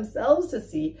mostly for themselves to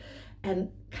see and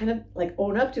kind of like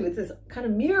own up to. It's this kind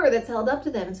of mirror that's held up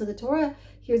to them. And so the Torah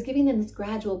here is giving them this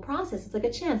gradual process. It's like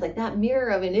a chance, like that mirror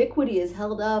of iniquity is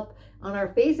held up on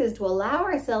our faces to allow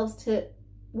ourselves to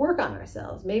work on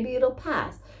ourselves. Maybe it'll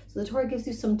pass. So the Torah gives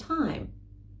you some time.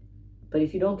 But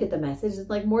if you don't get the message, it's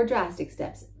like more drastic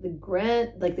steps. The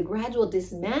gradual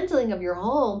dismantling of your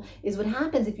home is what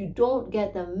happens if you don't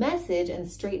get the message and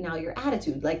straighten out your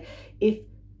attitude. Like if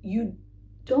you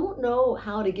don't know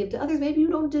how to give to others, maybe you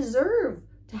don't deserve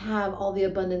to have all the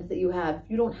abundance that you have. If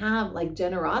you don't have like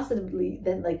generosity,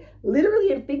 then like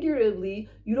literally and figuratively,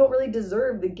 you don't really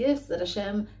deserve the gifts that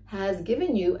Hashem has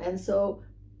given you. And so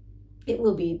it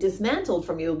will be dismantled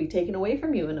from you, it will be taken away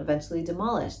from you and eventually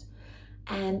demolished.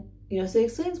 And so it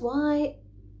explains why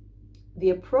the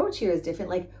approach here is different.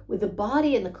 Like with the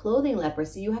body and the clothing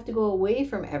leprosy, you have to go away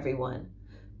from everyone.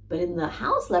 But in the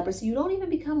house leprosy, you don't even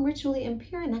become ritually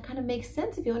impure. And that kind of makes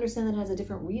sense if you understand that it has a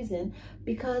different reason.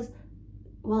 Because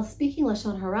while speaking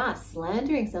Lashon Hara,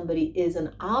 slandering somebody is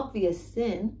an obvious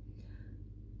sin,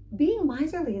 being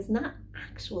miserly is not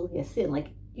actually a sin. Like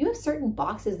you have certain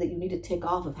boxes that you need to tick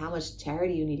off of how much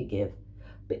charity you need to give.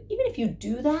 But even if you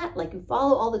do that, like you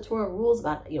follow all the Torah rules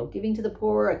about, giving to the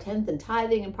poor, a tenth and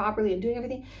tithing and properly and doing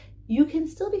everything, you can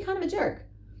still be kind of a jerk.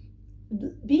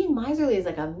 Being miserly is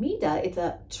like a midah. It's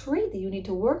a trait that you need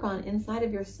to work on inside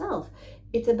of yourself.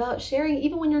 It's about sharing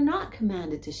even when you're not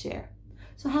commanded to share.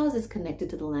 So how is this connected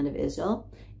to the land of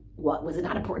Israel? What was it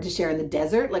not important to share in the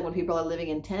desert, like when people are living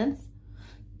in tents?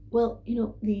 Well,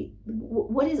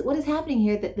 what is happening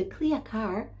here, that the Kli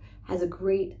Yakar has a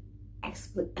great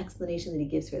explanation that he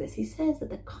gives for this. He says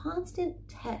that the constant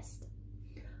test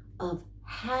of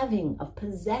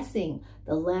possessing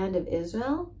the land of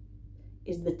Israel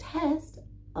is the test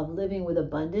of living with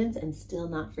abundance and still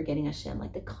not forgetting Hashem.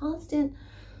 Like the constant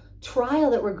trial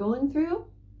that we're going through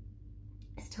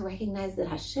is to recognize that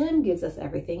Hashem gives us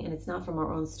everything and it's not from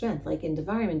our own strength. Like in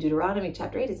Devarim, in Deuteronomy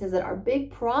chapter 8, it says that our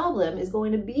big problem is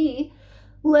going to be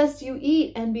lest you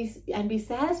eat and be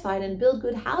satisfied and build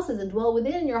good houses and dwell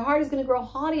within. Your heart is going to grow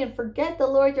haughty and forget the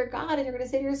Lord your God. And you're going to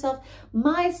say to yourself,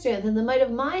 my strength and the might of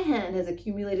my hand has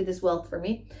accumulated this wealth for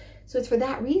me. So it's for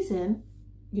that reason,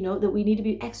 that we need to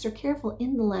be extra careful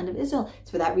in the land of Israel.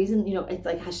 It's for that reason, it's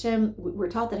like Hashem, we're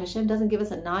taught that Hashem doesn't give us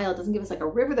a Nile, doesn't give us like a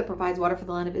river that provides water for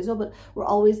the land of Israel, but we're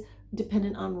always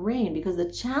dependent on rain, because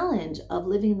the challenge of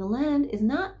living in the land is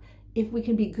not if we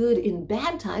can be good in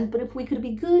bad times, but if we could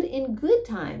be good in good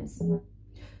times.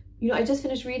 I just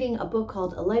finished reading a book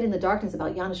called A Light in the Darkness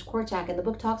about Janusz Korczak, and the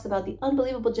book talks about the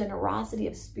unbelievable generosity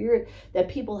of spirit that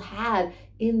people had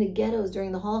in the ghettos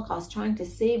during the Holocaust, trying to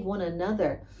save one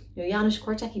another. Janusz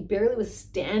Korczak, he barely was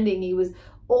standing. He was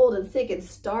old and sick and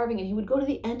starving, and he would go to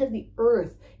the end of the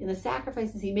earth in the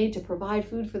sacrifices he made to provide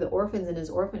food for the orphans in his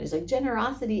orphanage. Like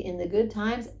generosity in the good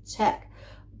times, check.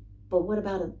 But what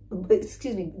about,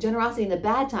 generosity in the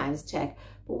bad times, check.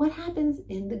 But what happens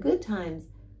in the good times?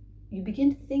 You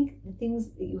begin to think the things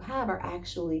that you have are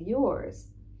actually yours.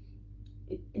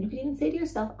 And you can even say to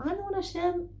yourself, I'm the one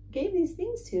Hashem gave these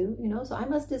things to, so I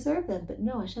must deserve them. But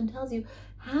no, Hashem tells you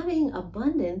having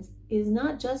abundance is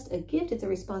not just a gift, it's a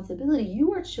responsibility.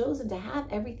 You are chosen to have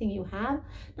everything you have,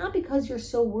 not because you're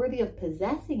so worthy of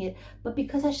possessing it, but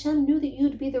because Hashem knew that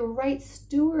you'd be the right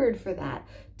steward for that,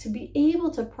 to be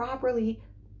able to properly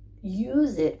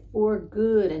use it for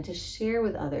good and to share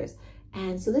with others.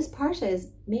 And so this parsha is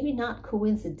maybe not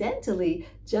coincidentally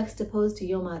juxtaposed to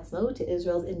Yom HaAtzmaut, to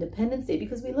Israel's Independence Day,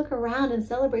 because we look around and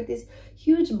celebrate this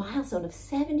huge milestone of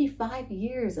 75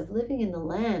 years of living in the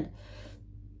land.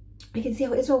 We can see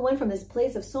how Israel went from this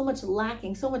place of so much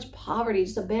lacking, so much poverty,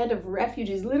 just a band of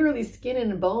refugees, literally skin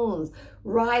and bones,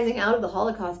 rising out of the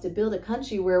Holocaust to build a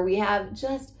country where we have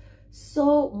just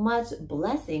so much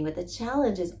blessing. But the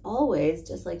challenge is always,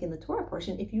 just like in the Torah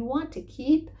portion, if you want to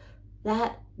keep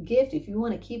that gift, if you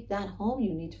want to keep that home,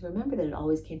 you need to remember that it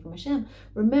always came from Hashem.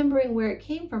 Remembering where it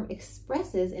came from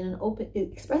expresses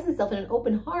itself in an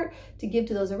open heart to give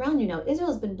to those around you. Now,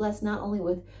 Israel has been blessed not only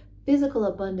with physical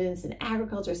abundance and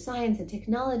agriculture, science and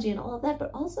technology and all of that,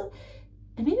 but also,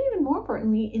 and maybe even more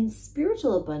importantly, in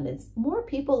spiritual abundance. More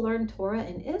people learn Torah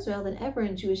in Israel than ever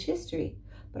in Jewish history.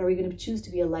 But are we going to choose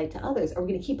to be a light to others? Are we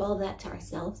going to keep all of that to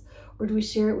ourselves? Or do we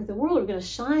share it with the world? Are we going to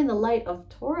shine the light of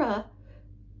Torah,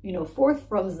 forth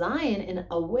from Zion in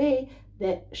a way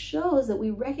that shows that we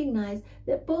recognize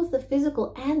that both the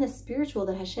physical and the spiritual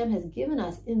that Hashem has given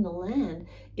us in the land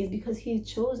is because he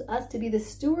chose us to be the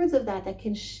stewards of that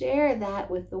can share that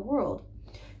with the world.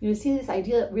 You see this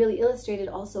idea really illustrated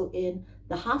also in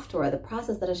the Haftorah, the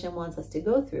process that Hashem wants us to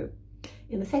go through.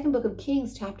 In the second book of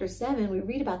Kings, chapter 7, we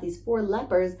read about these 4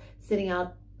 lepers sitting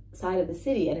outside of the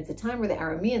city. And it's a time where the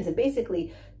Arameans have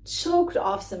basically choked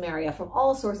off Samaria from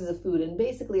all sources of food and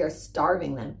basically are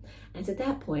starving them. And it's at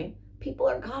that point, people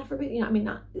are, God forbid,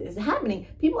 not it's happening.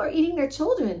 People are eating their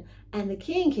children. And the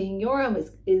king, King Yoram,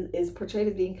 is portrayed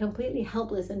as being completely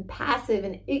helpless and passive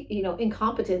and,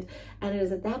 incompetent. And it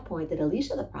is at that point that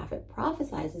Elisha the prophet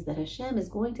prophesies that Hashem is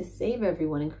going to save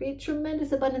everyone and create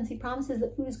tremendous abundance. He promises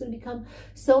that food is going to become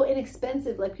so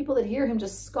inexpensive. Like, people that hear him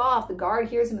just scoff. The guard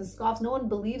hears him and scoffs. No one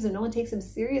believes him. No one takes him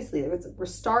seriously. We're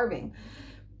starving.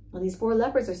 And these 4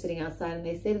 lepers are sitting outside and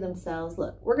they say to themselves,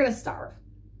 look, we're going to starve.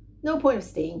 No point of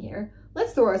staying here.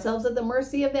 Let's throw ourselves at the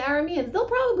mercy of the Arameans. They'll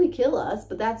probably kill us,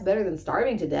 but that's better than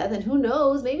starving to death. And who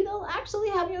knows, maybe they'll actually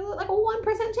have like a 1%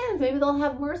 chance. Maybe they'll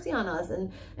have mercy on us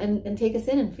and take us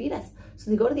in and feed us. So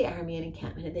they go to the Aramean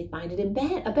encampment and they find it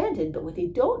abandoned. But what they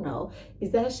don't know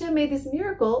is that Hashem made this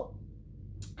miracle,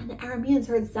 and the Arameans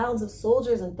heard sounds of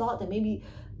soldiers and thought that maybe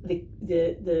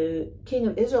the king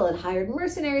of Israel had hired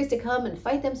mercenaries to come and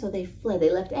fight them. So they fled. They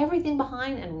left everything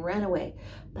behind and ran away.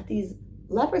 But these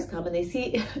lepers come and they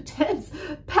see tents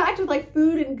packed with like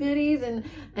food and goodies and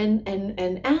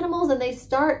animals, and they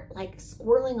start like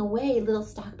squirreling away little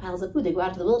stockpiles of food. They go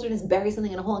out to the wilderness, bury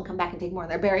something in a hole, and come back and take more.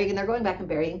 And they're burying, and they're going back and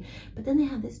burying. But then they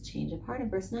have this change of heart. In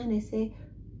verse 9, they say,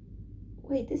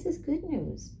 wait, this is good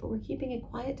news, but we're keeping it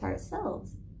quiet to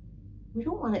ourselves. We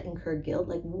don't want to incur guilt.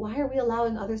 Like, why are we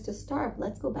allowing others to starve?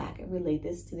 Let's go back and relate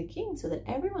this to the king so that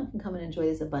everyone can come and enjoy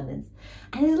this abundance.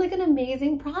 And it's like an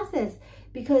amazing process,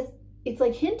 because it's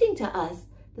like hinting to us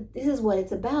that this is what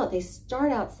it's about. They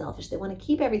start out selfish. They want to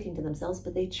keep everything to themselves,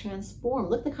 but they transform.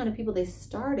 Look the kind of people they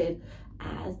started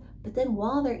as, but then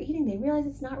while they're eating, they realize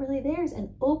it's not really theirs and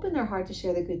open their heart to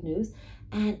share the good news.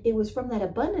 And it was from that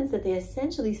abundance that they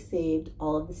essentially saved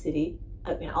all of the city,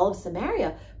 all of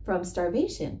Samaria from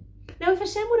starvation. Now, if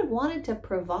Hashem would have wanted to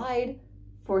provide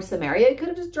for Samaria, it could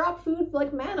have just dropped food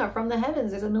like manna from the heavens.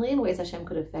 There's a million ways Hashem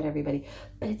could have fed everybody.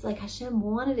 But it's like Hashem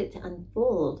wanted it to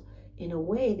unfold in a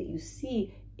way that you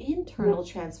see internal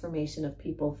transformation of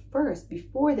people first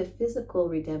before the physical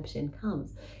redemption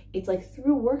comes. It's like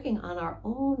through working on our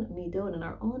own midot and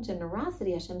our own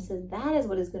generosity, Hashem says that is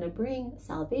what is going to bring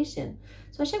salvation.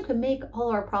 So Hashem could make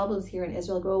all our problems here in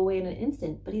Israel go away in an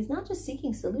instant, but he's not just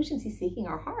seeking solutions, he's seeking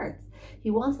our hearts. He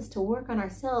wants us to work on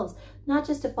ourselves, not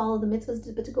just to follow the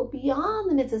mitzvahs, but to go beyond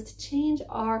the mitzvahs, to change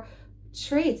our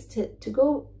traits,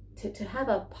 to have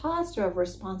a posture of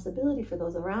responsibility for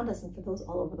those around us and for those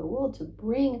all over the world, to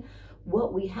bring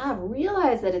what we have,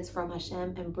 realize that it's from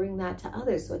Hashem, and bring that to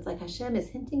others. So it's like Hashem is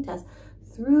hinting to us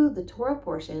through the Torah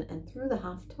portion and through the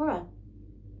Haftorah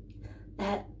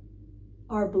that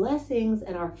our blessings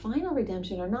and our final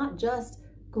redemption are not just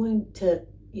going to,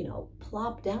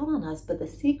 plop down on us, but the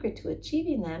secret to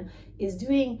achieving them is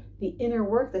doing the inner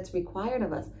work that's required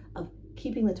of us, of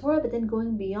keeping the Torah, but then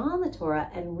going beyond the Torah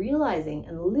and realizing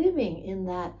and living in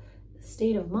that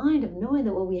state of mind of knowing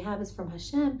that what we have is from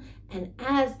Hashem. And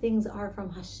as things are from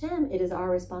Hashem, it is our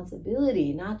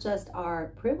responsibility, not just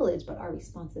our privilege, but our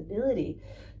responsibility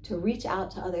to reach out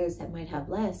to others that might have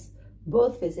less,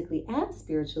 both physically and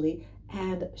spiritually,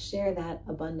 and share that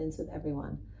abundance with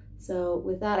everyone. So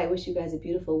with that, I wish you guys a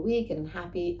beautiful week and a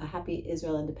happy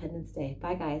Israel Independence Day.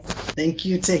 Bye, guys. Thank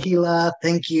you, Tehila.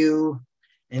 Thank you.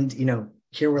 And,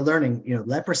 here we're learning,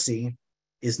 leprosy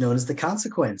is known as the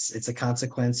consequence. It's a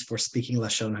consequence for speaking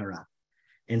Lashon Hara.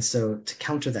 And so to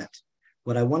counter that,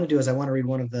 what I want to do is I want to read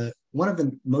one of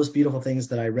the most beautiful things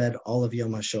that I read all of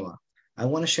Yom HaShoah. I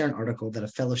want to share an article that a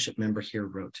fellowship member here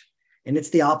wrote. And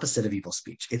it's the opposite of evil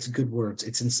speech. It's good words.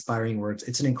 It's inspiring words.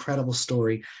 It's an incredible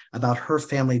story about her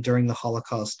family during the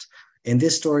Holocaust. And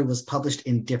this story was published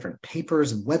in different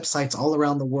papers and websites all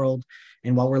around the world.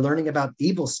 And while we're learning about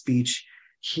evil speech,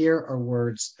 here are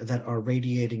words that are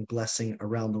radiating blessing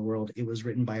around the world. It was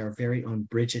written by our very own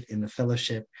Bridget in the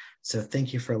fellowship. So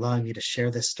thank you for allowing me to share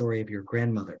this story of your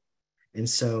grandmother. And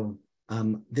so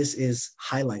this is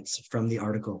highlights from the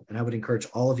article. And I would encourage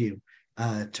all of you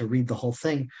to read the whole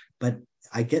thing, but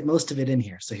I get most of it in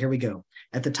here. So here we go.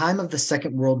 At the time of the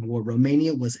Second World War,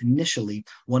 Romania was initially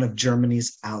one of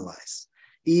Germany's allies.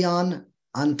 Ion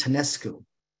Antonescu,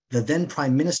 the then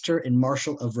Prime Minister and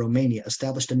Marshal of Romania,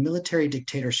 established a military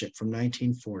dictatorship from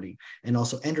 1940 and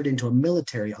also entered into a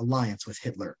military alliance with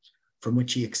Hitler, from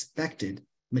which he expected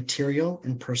material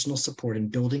and personal support in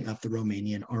building up the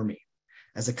Romanian army.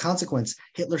 As a consequence,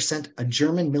 Hitler sent a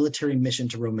German military mission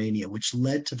to Romania, which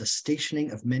led to the stationing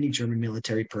of many German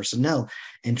military personnel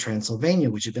in Transylvania,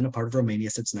 which had been a part of Romania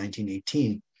since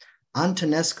 1918.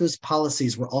 Antonescu's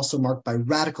policies were also marked by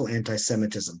radical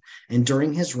anti-Semitism, and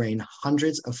during his reign,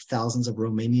 hundreds of thousands of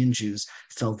Romanian Jews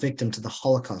fell victim to the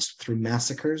Holocaust through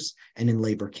massacres and in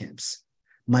labor camps.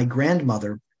 My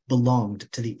grandmother belonged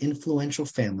to the influential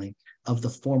family of the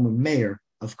former mayor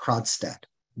of Kronstadt,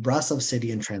 Brasov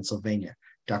city in Transylvania,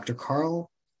 Dr.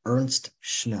 Karl Ernst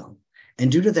Schnell.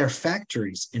 And due to their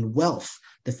factories and wealth,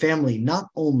 the family not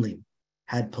only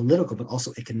had political but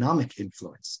also economic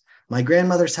influence. My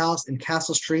grandmother's house in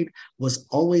Castle Street was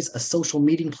always a social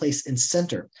meeting place and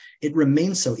center. It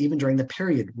remained so even during the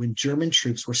period when German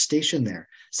troops were stationed there.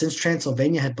 Since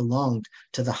Transylvania had belonged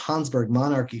to the Habsburg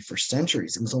monarchy for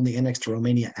centuries and was only annexed to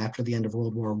Romania after the end of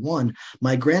World War I,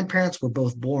 my grandparents were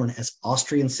both born as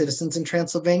Austrian citizens in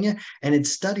Transylvania and had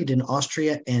studied in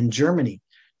Austria and Germany.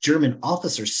 German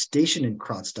officers stationed in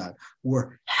Kronstadt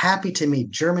were happy to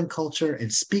meet German culture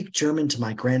and speak German to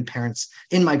my grandparents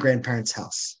in my grandparents'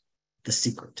 house. The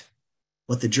secret.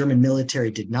 What the German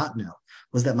military did not know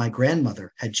was that my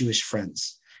grandmother had Jewish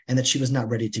friends and that she was not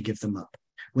ready to give them up.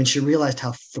 When she realized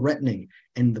how threatening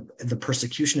and the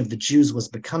persecution of the Jews was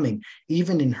becoming,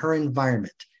 even in her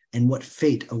environment, and what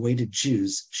fate awaited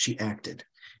Jews, she acted.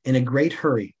 In a great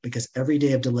hurry, because every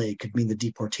day of delay could mean the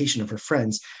deportation of her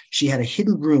friends, she had a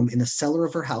hidden room in the cellar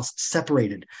of her house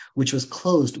separated, which was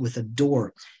closed with a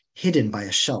door hidden by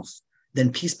a shelf. Then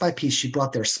piece by piece, she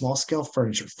brought their small-scale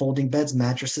furniture, folding beds,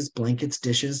 mattresses, blankets,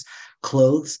 dishes,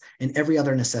 clothes, and every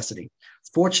other necessity.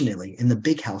 Fortunately, in the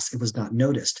big house, it was not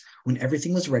noticed. When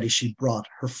everything was ready, she brought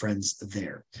her friends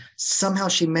there. Somehow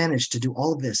she managed to do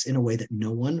all of this in a way that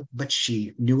no one but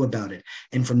she knew about it.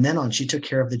 And from then on, she took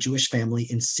care of the Jewish family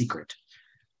in secret.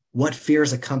 What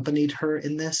fears accompanied her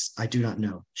in this, I do not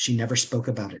know. She never spoke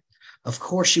about it. Of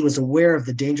course, she was aware of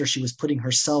the danger she was putting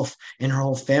herself and her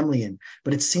whole family in,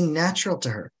 but it seemed natural to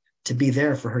her to be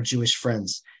there for her Jewish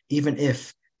friends, even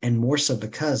if, and more so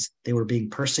because, they were being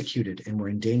persecuted and were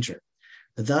in danger.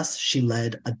 Thus, she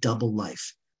led a double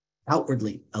life.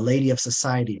 Outwardly, a lady of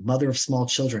society, mother of small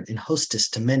children, and hostess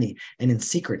to many, and in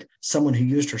secret, someone who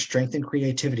used her strength and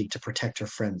creativity to protect her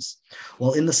friends.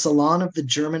 While in the salon of the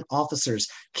German officers,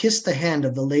 kissed the hand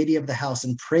of the lady of the house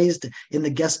and praised in the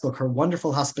guest book her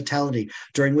wonderful hospitality,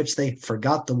 during which they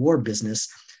forgot the war business,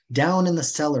 down in the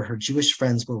cellar, her Jewish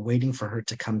friends were waiting for her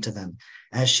to come to them,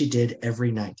 as she did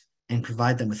every night, and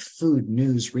provide them with food,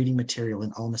 news, reading material,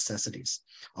 and all necessities.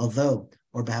 Although,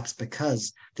 or perhaps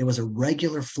because, there was a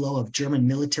regular flow of German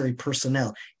military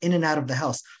personnel in and out of the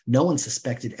house, no one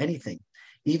suspected anything.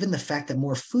 Even the fact that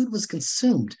more food was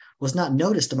consumed was not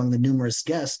noticed among the numerous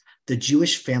guests. The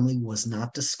Jewish family was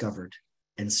not discovered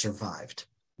and survived.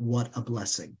 What a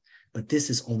blessing. But this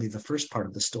is only the first part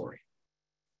of the story,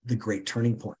 the great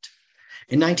turning point.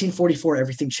 In 1944,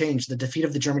 everything changed. The defeat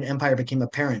of the German Empire became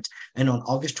apparent, and on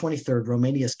August 23rd,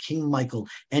 Romania's King Michael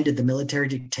ended the military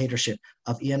dictatorship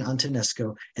of Ion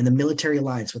Antonescu and the military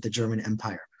alliance with the German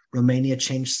Empire. Romania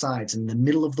changed sides in the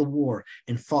middle of the war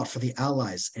and fought for the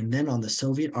Allies, and then on the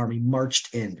Soviet army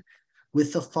marched in.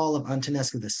 With the fall of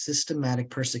Antonescu, the systematic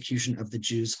persecution of the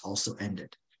Jews also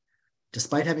ended.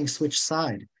 Despite having switched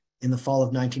side in the fall of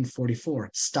 1944,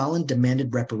 Stalin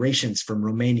demanded reparations from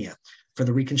Romania for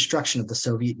the reconstruction of the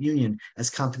Soviet Union as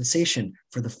compensation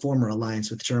for the former alliance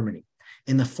with Germany.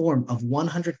 In the form of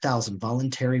 100,000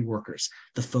 voluntary workers,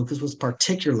 the focus was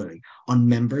particularly on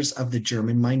members of the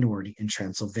German minority in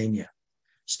Transylvania.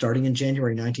 Starting in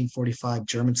January 1945,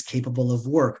 Germans capable of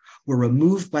work were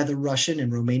removed by the Russian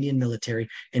and Romanian military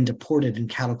and deported in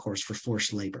cattle cars for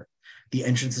forced labor. The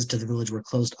entrances to the village were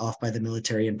closed off by the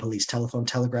military and police. Telephone,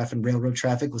 telegraph, and railroad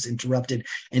traffic was interrupted,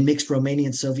 and mixed Romanian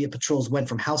and Soviet patrols went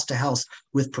from house to house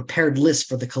with prepared lists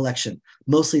for the collection.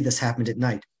 Mostly this happened at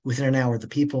night. Within an hour, the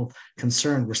people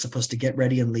concerned were supposed to get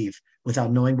ready and leave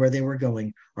without knowing where they were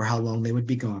going or how long they would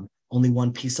be gone. Only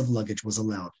one piece of luggage was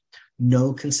allowed.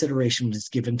 No consideration was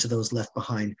given to those left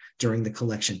behind during the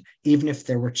collection, even if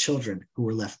there were children who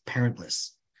were left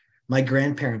parentless. My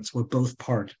grandparents were both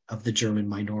part of the German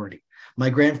minority. My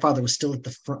grandfather was still at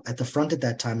the front at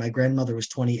that time. My grandmother was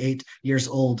 28 years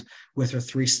old with her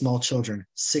 3 small children,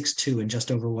 6, 2, and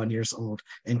just over 1 year old,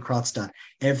 in Kronstadt.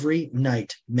 Every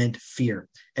night meant fear.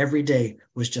 Every day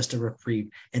was just a reprieve.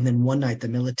 And then one night the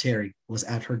military was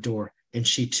at her door, and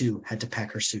she too had to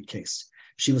pack her suitcase.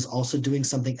 She was also doing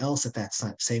something else at that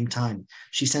same time.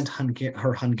 She sent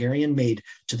her Hungarian maid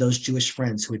to those Jewish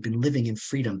friends who had been living in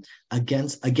freedom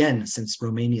again since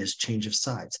Romania's change of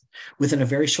sides. Within a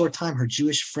very short time, her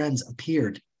Jewish friends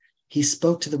appeared He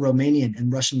spoke to the Romanian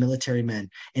and Russian military men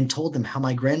and told them how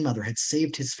my grandmother had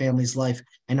saved his family's life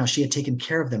and how she had taken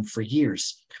care of them for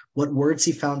years. What words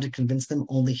he found to convince them,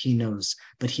 only he knows,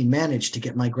 but he managed to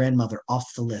get my grandmother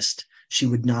off the list. She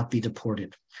would not be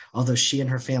deported, although she and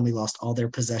her family lost all their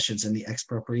possessions in the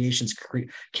expropriations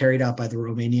carried out by the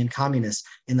Romanian communists.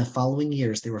 In the following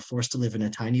years, they were forced to live in a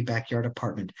tiny backyard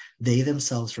apartment. They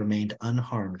themselves remained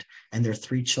unharmed, and their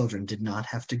 3 children did not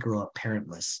have to grow up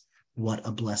parentless. What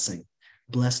a blessing.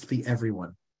 Blessed be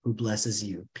everyone who blesses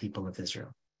you, people of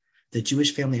Israel. The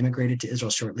Jewish family immigrated to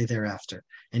Israel shortly thereafter,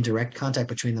 and direct contact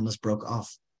between them was broke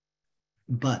off.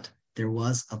 But there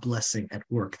was a blessing at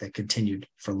work that continued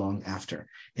for long after.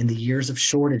 In the years of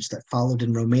shortage that followed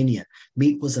in Romania,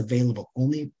 meat was available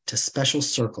only to special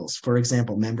circles, for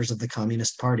example, members of the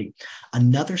Communist Party.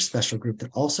 Another special group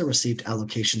that also received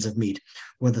allocations of meat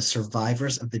were the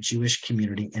survivors of the Jewish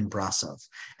community in Brasov,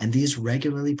 and these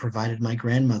regularly provided my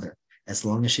grandmother, as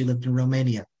long as she lived in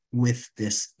Romania, with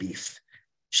this beef.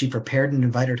 She prepared and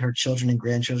invited her children and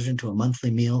grandchildren to a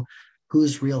monthly meal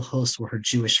whose real hosts were her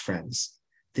Jewish friends.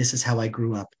 This is how I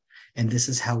grew up, and this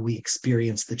is how we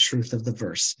experience the truth of the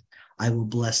verse. I will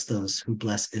bless those who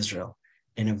bless Israel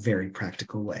in a very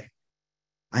practical way.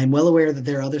 I am well aware that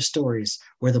there are other stories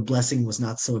where the blessing was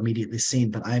not so immediately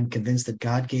seen, but I am convinced that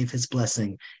God gave his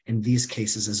blessing in these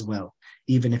cases as well,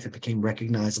 even if it became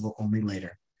recognizable only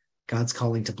later. God's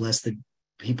calling to bless the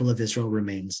people of Israel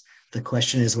remains. The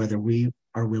question is whether we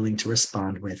are willing to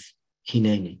respond with,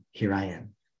 Hineni, here I am.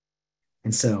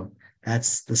 And so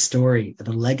that's the story,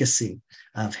 the legacy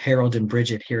of Harold and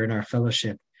Bridget here in our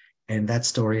fellowship. And that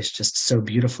story is just so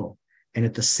beautiful. And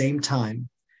at the same time,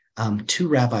 2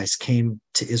 rabbis came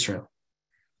to Israel,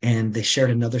 and they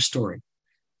shared another story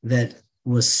that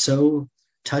was so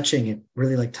touching. It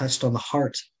really touched on the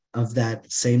heart of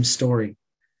that same story.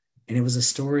 And it was a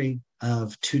story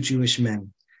of 2 Jewish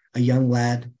men, a young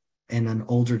lad and an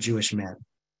older Jewish man.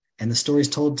 And the story is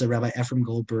told to Rabbi Ephraim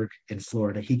Goldberg in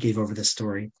Florida. He gave over this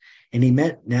story. And he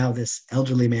met now this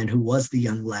elderly man who was the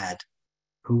young lad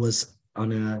who was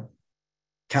on a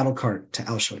cattle cart to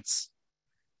Auschwitz.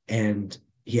 And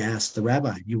he asked the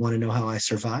rabbi, you want to know how I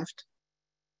survived?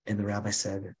 And the rabbi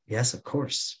said, yes, of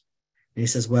course. And he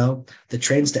says, well, the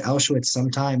trains to Auschwitz,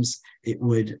 sometimes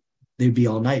they'd be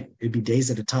all night. It'd be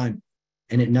days at a time.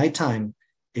 And at nighttime,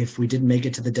 if we didn't make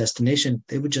it to the destination,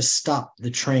 they would just stop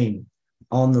the train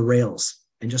on the rails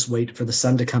and just wait for the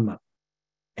sun to come up.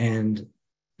 And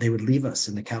they would leave us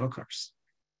in the cattle cars.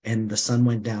 And the sun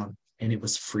went down and it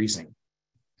was freezing.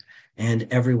 And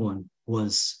everyone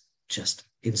was just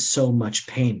in so much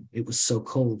pain. It was so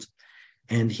cold.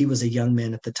 And he was a young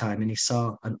man at the time, and he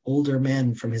saw an older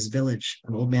man from his village,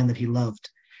 an old man that he loved.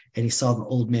 And he saw the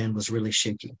old man was really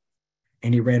shaking.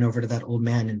 And he ran over to that old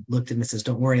man and looked at him and says,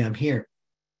 don't worry, I'm here.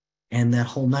 And that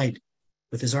whole night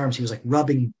with his arms, he was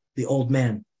rubbing the old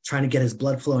man, trying to get his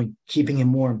blood flowing, keeping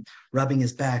him warm, rubbing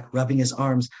his back, rubbing his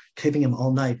arms, keeping him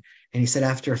all night. And he said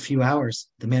after a few hours,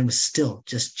 the man was still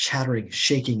just chattering,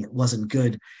 shaking. It wasn't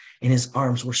good. And his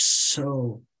arms were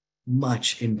so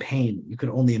much in pain. You could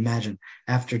only imagine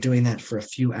after doing that for a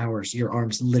few hours, your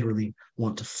arms literally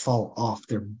want to fall off.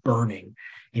 They're burning.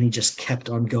 And he just kept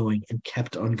on going and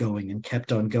kept on going and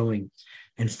kept on going.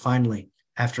 And finally,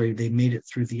 after they made it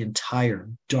through the entire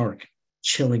dark,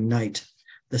 chilling night,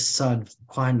 the sun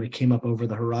finally came up over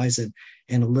the horizon,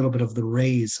 and a little bit of the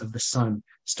rays of the sun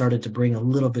started to bring a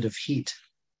little bit of heat.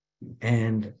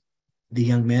 And the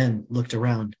young man looked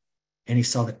around, and he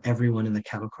saw that everyone in the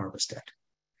cattle car was dead.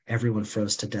 Everyone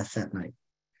froze to death that night.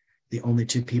 The only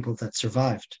 2 people that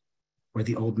survived were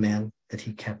the old man that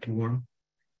he kept warm,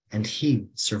 and he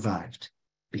survived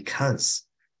because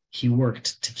he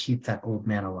worked to keep that old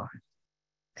man alive.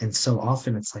 And so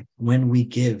often it's when we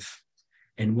give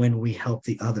and when we help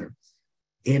the other,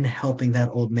 in helping that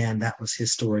old man, that was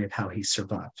his story of how he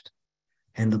survived.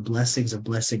 And the blessings of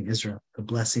blessing Israel, the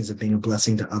blessings of being a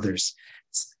blessing to others,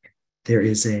 there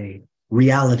is a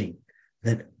reality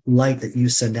that light that you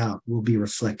send out will be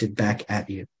reflected back at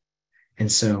you.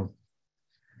 And so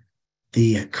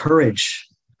the courage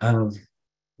of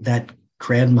that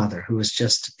grandmother who was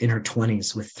just in her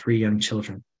 20s with 3 young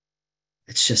children,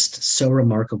 it's just so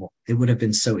remarkable. It would have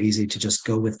been so easy to just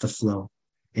go with the flow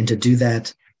and to do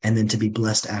that, and then to be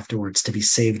blessed afterwards, to be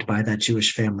saved by that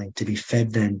Jewish family, to be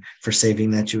fed then for saving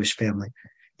that Jewish family.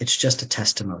 It's just a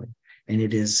testimony, and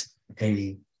it is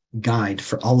a guide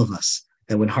for all of us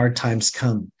that when hard times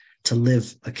come, to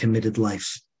live a committed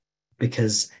life,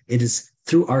 because it is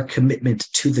through our commitment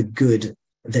to the good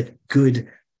that good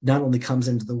not only comes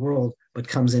into the world, but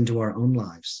comes into our own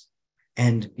lives.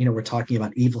 And, we're talking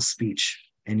about evil speech.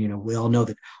 And, we all know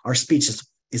that our speech is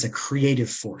is a creative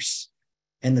force.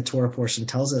 And the Torah portion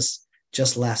tells us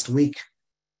just last week,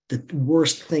 the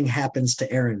worst thing happens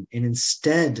to Aaron. And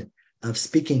instead of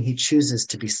speaking, he chooses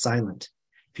to be silent.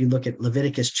 If you look at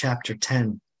Leviticus chapter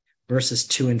 10, verses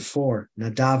 2 and 4,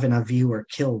 Nadav and Avihu are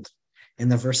killed.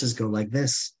 And the verses go like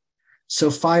this. So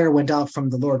fire went out from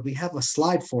the Lord. We have a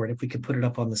slide for it if we could put it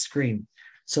up on the screen.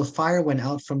 So fire went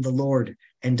out from the Lord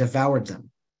and devoured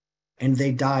them, and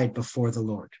they died before the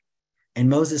Lord. And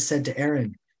Moses said to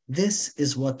Aaron, this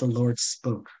is what the Lord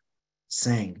spoke,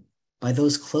 saying, by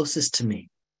those closest to me,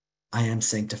 I am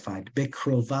sanctified.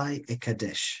 Bekrovai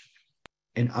ekadesh.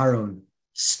 And Aaron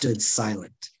stood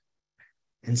silent.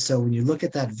 And so when you look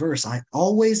at that verse, I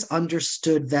always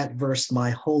understood that verse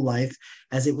my whole life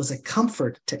as it was a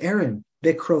comfort to Aaron.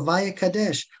 Bekrovai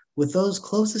ekadesh. With those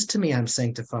closest to me, I'm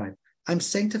sanctified. I'm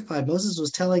sanctified. Moses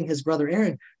was telling his brother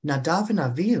Aaron, Nadav and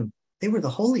Avihu, they were the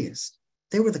holiest.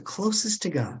 They were the closest to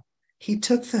God. He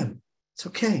took them. It's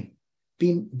okay.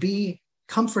 Be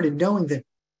comforted knowing that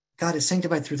God is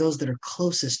sanctified through those that are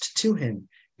closest to him.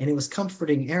 And it was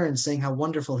comforting Aaron, saying how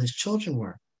wonderful his children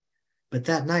were. But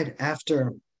that night,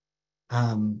 after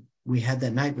we had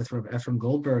that night with Rav Ephraim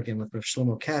Goldberg and with Rav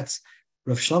Shlomo Katz,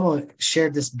 Rav Shlomo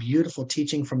shared this beautiful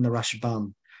teaching from the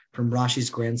Rashbam, from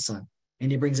Rashi's grandson.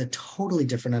 And he brings a totally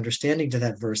different understanding to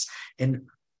that verse. And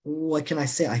what can I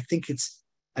say? I think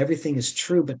everything is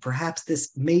true, but perhaps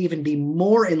this may even be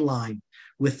more in line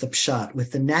with the pshat,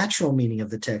 with the natural meaning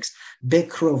of the text.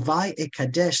 Bekrovai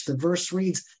ekadesh, the verse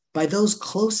reads, by those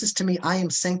closest to me, I am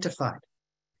sanctified.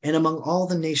 And among all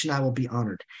the nation, I will be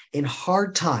honored. In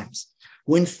hard times,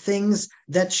 when things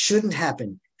that shouldn't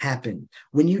happen,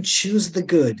 when you choose the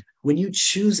good, when you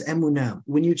choose emunah,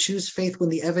 when you choose faith, when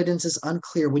the evidence is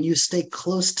unclear, when you stay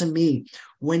close to me,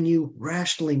 when you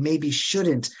rationally maybe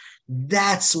shouldn't,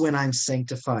 that's when I'm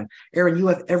sanctified. Aaron, you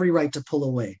have every right to pull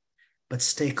away, but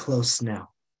stay close now.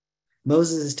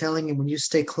 Moses is telling him, when you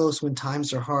stay close when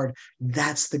times are hard,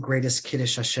 that's the greatest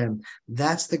Kiddush Hashem.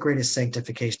 That's the greatest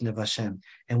sanctification of Hashem.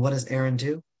 And what does Aaron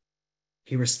do?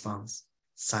 He responds,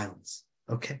 silence.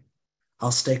 Okay,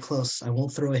 I'll stay close. I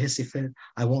won't throw a hissy fit.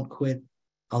 I won't quit.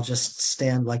 I'll just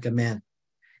stand like a man.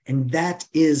 And that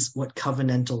is what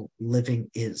covenantal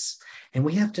living is. And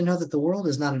we have to know that the world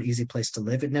is not an easy place to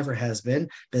live. It never has been.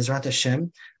 Bezrat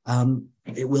Hashem,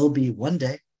 it will be one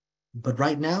day. But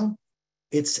right now,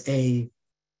 it's a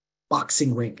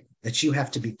boxing ring that you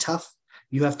have to be tough.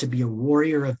 You have to be a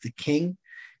warrior of the king.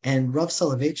 And Rav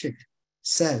Soloveitchik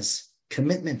says,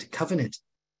 commitment, covenant,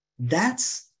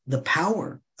 that's the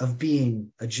power of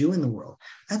being a Jew in the world.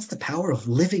 That's the power of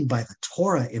living by the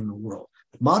Torah in the world.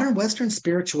 Modern Western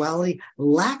spirituality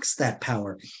lacks that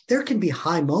power. There can be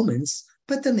high moments,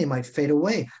 but then they might fade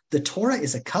away. The Torah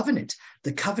is a covenant.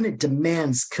 The covenant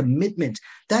demands commitment.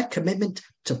 That commitment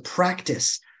to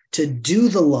practice, to do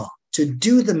the law, to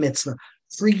do the mitzvah,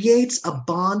 creates a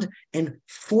bond and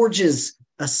forges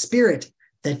a spirit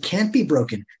that can't be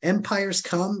broken. Empires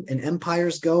come and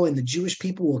empires go, and the Jewish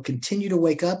people will continue to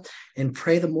wake up and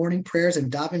pray the morning prayers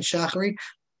and daven shacharit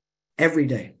every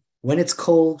day. When it's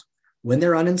cold, when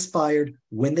they're uninspired,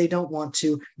 when they don't want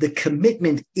to, the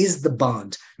commitment is the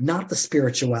bond, not the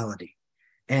spirituality.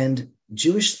 And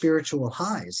Jewish spiritual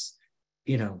highs,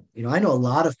 I know a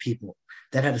lot of people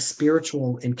that had a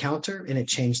spiritual encounter and it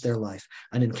changed their life.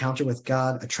 An encounter with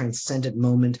God, a transcendent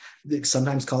moment,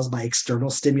 sometimes caused by external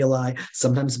stimuli,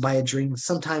 sometimes by a dream,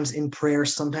 sometimes in prayer,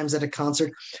 sometimes at a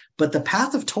concert. But the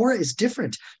path of Torah is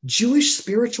different. Jewish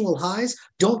spiritual highs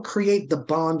don't create the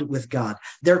bond with God.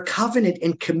 Their covenant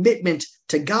and commitment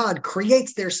to God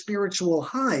creates their spiritual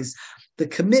highs. The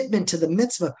commitment to the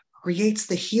mitzvah creates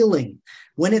the healing.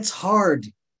 When it's hard,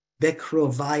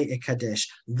 Bekrovai ekadesh,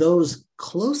 those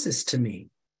closest to me,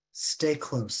 stay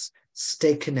close,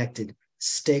 stay connected,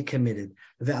 stay committed.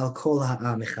 Ve'al kol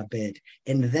ha'am echabed.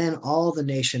 And then all the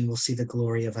nation will see the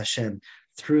glory of Hashem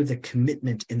through the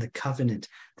commitment in the covenant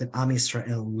that Am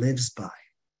Yisrael lives by.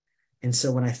 And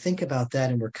so when I think about that,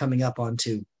 and we're coming up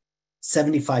onto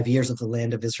 75 years of the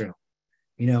land of Israel,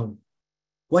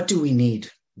 what do we need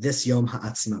this Yom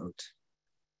HaAtzmaut?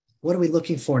 What are we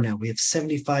looking for now? We have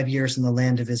 75 years in the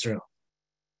land of Israel.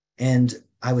 And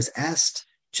I was asked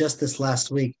just this last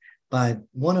week by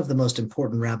one of the most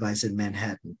important rabbis in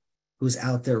Manhattan, who's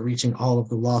out there reaching all of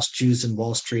the lost Jews in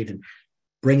Wall Street and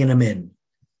bringing them in.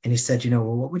 And he said,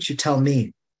 what would you tell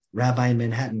me, Rabbi in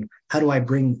Manhattan? How do I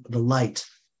bring the light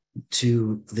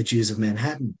to the Jews of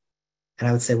Manhattan? And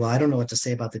I would say, well, I don't know what to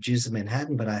say about the Jews of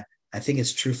Manhattan, but I think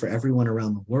it's true for everyone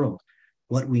around the world.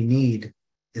 What we need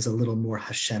is a little more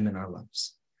Hashem in our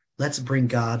lives. Let's bring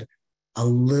God a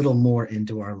little more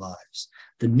into our lives.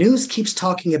 The news keeps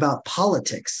talking about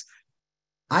politics.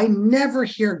 I never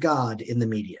hear God in the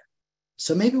media.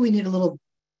 So maybe we need a little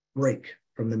break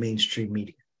from the mainstream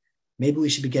media. Maybe we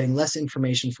should be getting less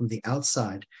information from the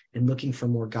outside and looking for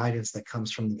more guidance that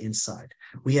comes from the inside.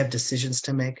 We have decisions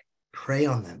to make. Pray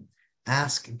on them.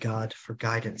 Ask God for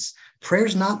guidance. Prayer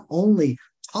is not only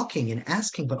talking and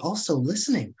asking, but also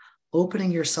listening,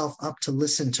 opening yourself up to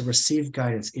listen, to receive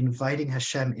guidance, inviting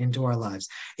Hashem into our lives,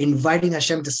 inviting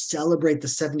Hashem to celebrate the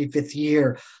 75th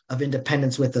year of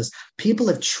independence with us. People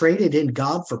have traded in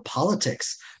God for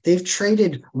politics. They've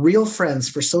traded real friends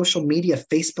for social media,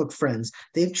 Facebook friends.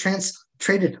 They've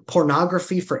traded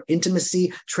pornography for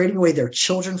intimacy, trading away their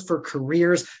children for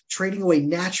careers, trading away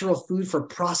natural food for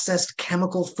processed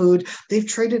chemical food. They've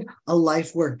traded a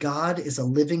life where God is a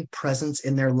living presence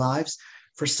in their lives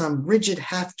for some rigid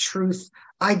half-truth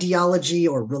ideology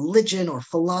or religion or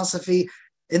philosophy.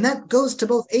 And that goes to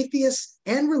both atheists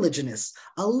and religionists.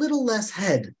 A little less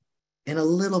head and a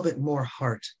little bit more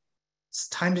heart. It's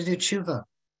time to do tshuva,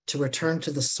 to return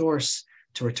to the source,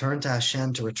 to return to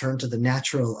Hashem, to return to the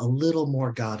natural, a little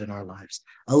more God in our lives,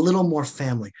 a little more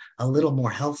family, a little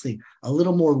more healthy, a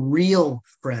little more real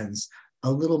friends,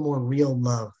 a little more real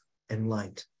love and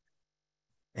light.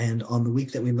 And on the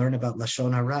week that we learn about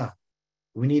Lashon Hara,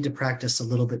 we need to practice a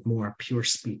little bit more pure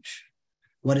speech.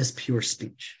 What is pure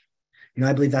speech?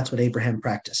 I believe that's what Abraham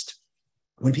practiced.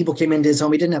 When people came into his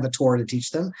home, he didn't have a Torah to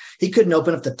teach them. He couldn't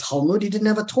open up the Talmud. He didn't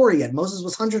have a Torah yet. Moses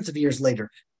was hundreds of years later.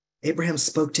 Abraham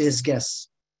spoke to his guests.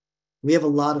 We have a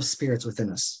lot of spirits within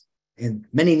us, and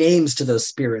many names to those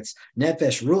spirits: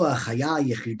 Nefesh, Ruach, Chaya,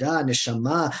 Yechida,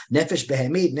 Neshama, Nefesh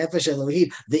Behemit, Nefesh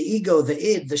Elohim, the ego, the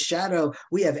id, the shadow.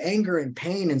 We have anger and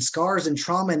pain and scars and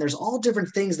trauma, and there's all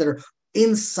different things that are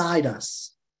inside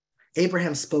us.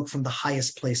 Abraham spoke from the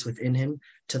highest place within him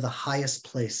to the highest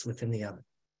place within the other.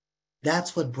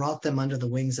 That's what brought them under the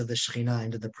wings of the Shekhinah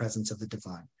into the presence of the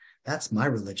divine. That's my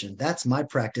religion. That's my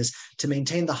practice, to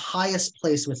maintain the highest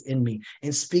place within me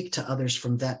and speak to others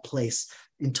from that place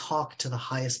and talk to the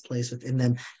highest place within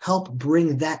them. Help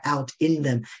bring that out in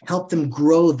them. Help them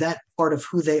grow that part of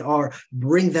who they are.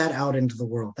 Bring that out into the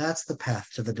world. That's the path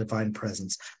to the divine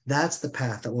presence. That's the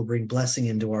path that will bring blessing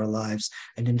into our lives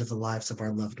and into the lives of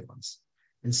our loved ones.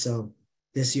 And so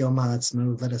this Yom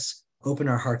HaAtzmaut, let us open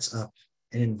our hearts up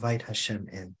and invite Hashem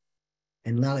in.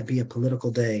 And not it be a political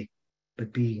day,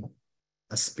 but be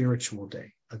a spiritual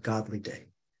day, a godly day.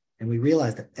 And we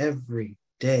realize that every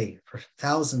day for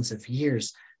thousands of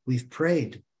years, we've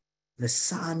prayed,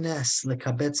 V'sa'anes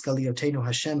lekabetz galiyotenu,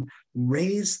 Hashem,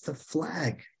 raise the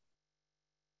flag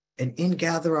and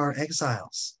ingather our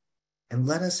exiles. And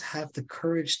let us have the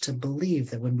courage to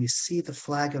believe that when we see the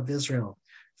flag of Israel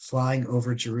flying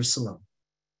over Jerusalem,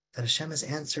 that Hashem has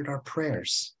answered our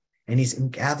prayers and he's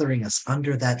gathering us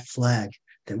under that flag,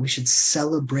 that we should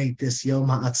celebrate this Yom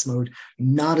HaAtzmaut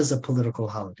not as a political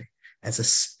holiday, as a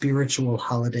spiritual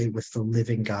holiday with the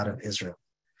living God of Israel.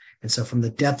 And so from the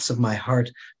depths of my heart,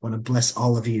 I want to bless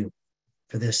all of you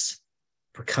for this,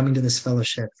 for coming to this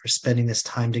fellowship, for spending this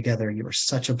time together. You are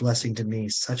such a blessing to me,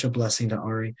 such a blessing to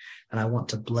Ari, and I want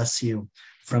to bless you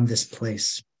from this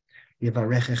place.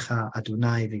 Yivarechecha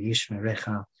Adonai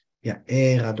v'yishmerecha,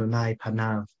 Ya'er Adonai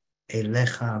panav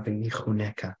elecha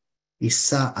v'yichuneka.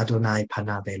 Isa Adonai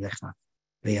panav elecha,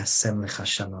 ve'yasem lecha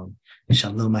shalom.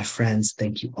 Shalom, my friends.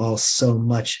 Thank you all so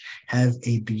much. Have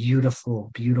a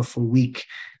beautiful, beautiful week.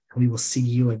 We will see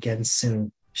you again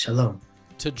soon. Shalom.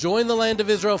 To join the Land of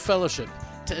Israel Fellowship,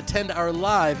 to attend our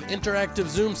live interactive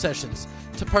Zoom sessions,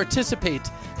 to participate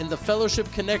in the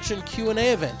Fellowship Connection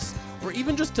Q&A events, or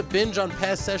even just to binge on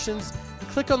past sessions,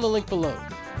 click on the link below,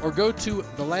 or go to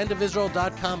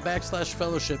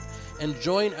thelandofisrael.com/fellowship and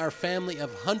join our family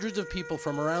of hundreds of people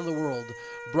from around the world,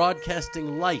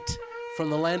 broadcasting light from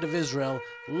the land of Israel,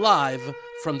 live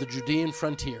from the Judean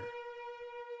frontier.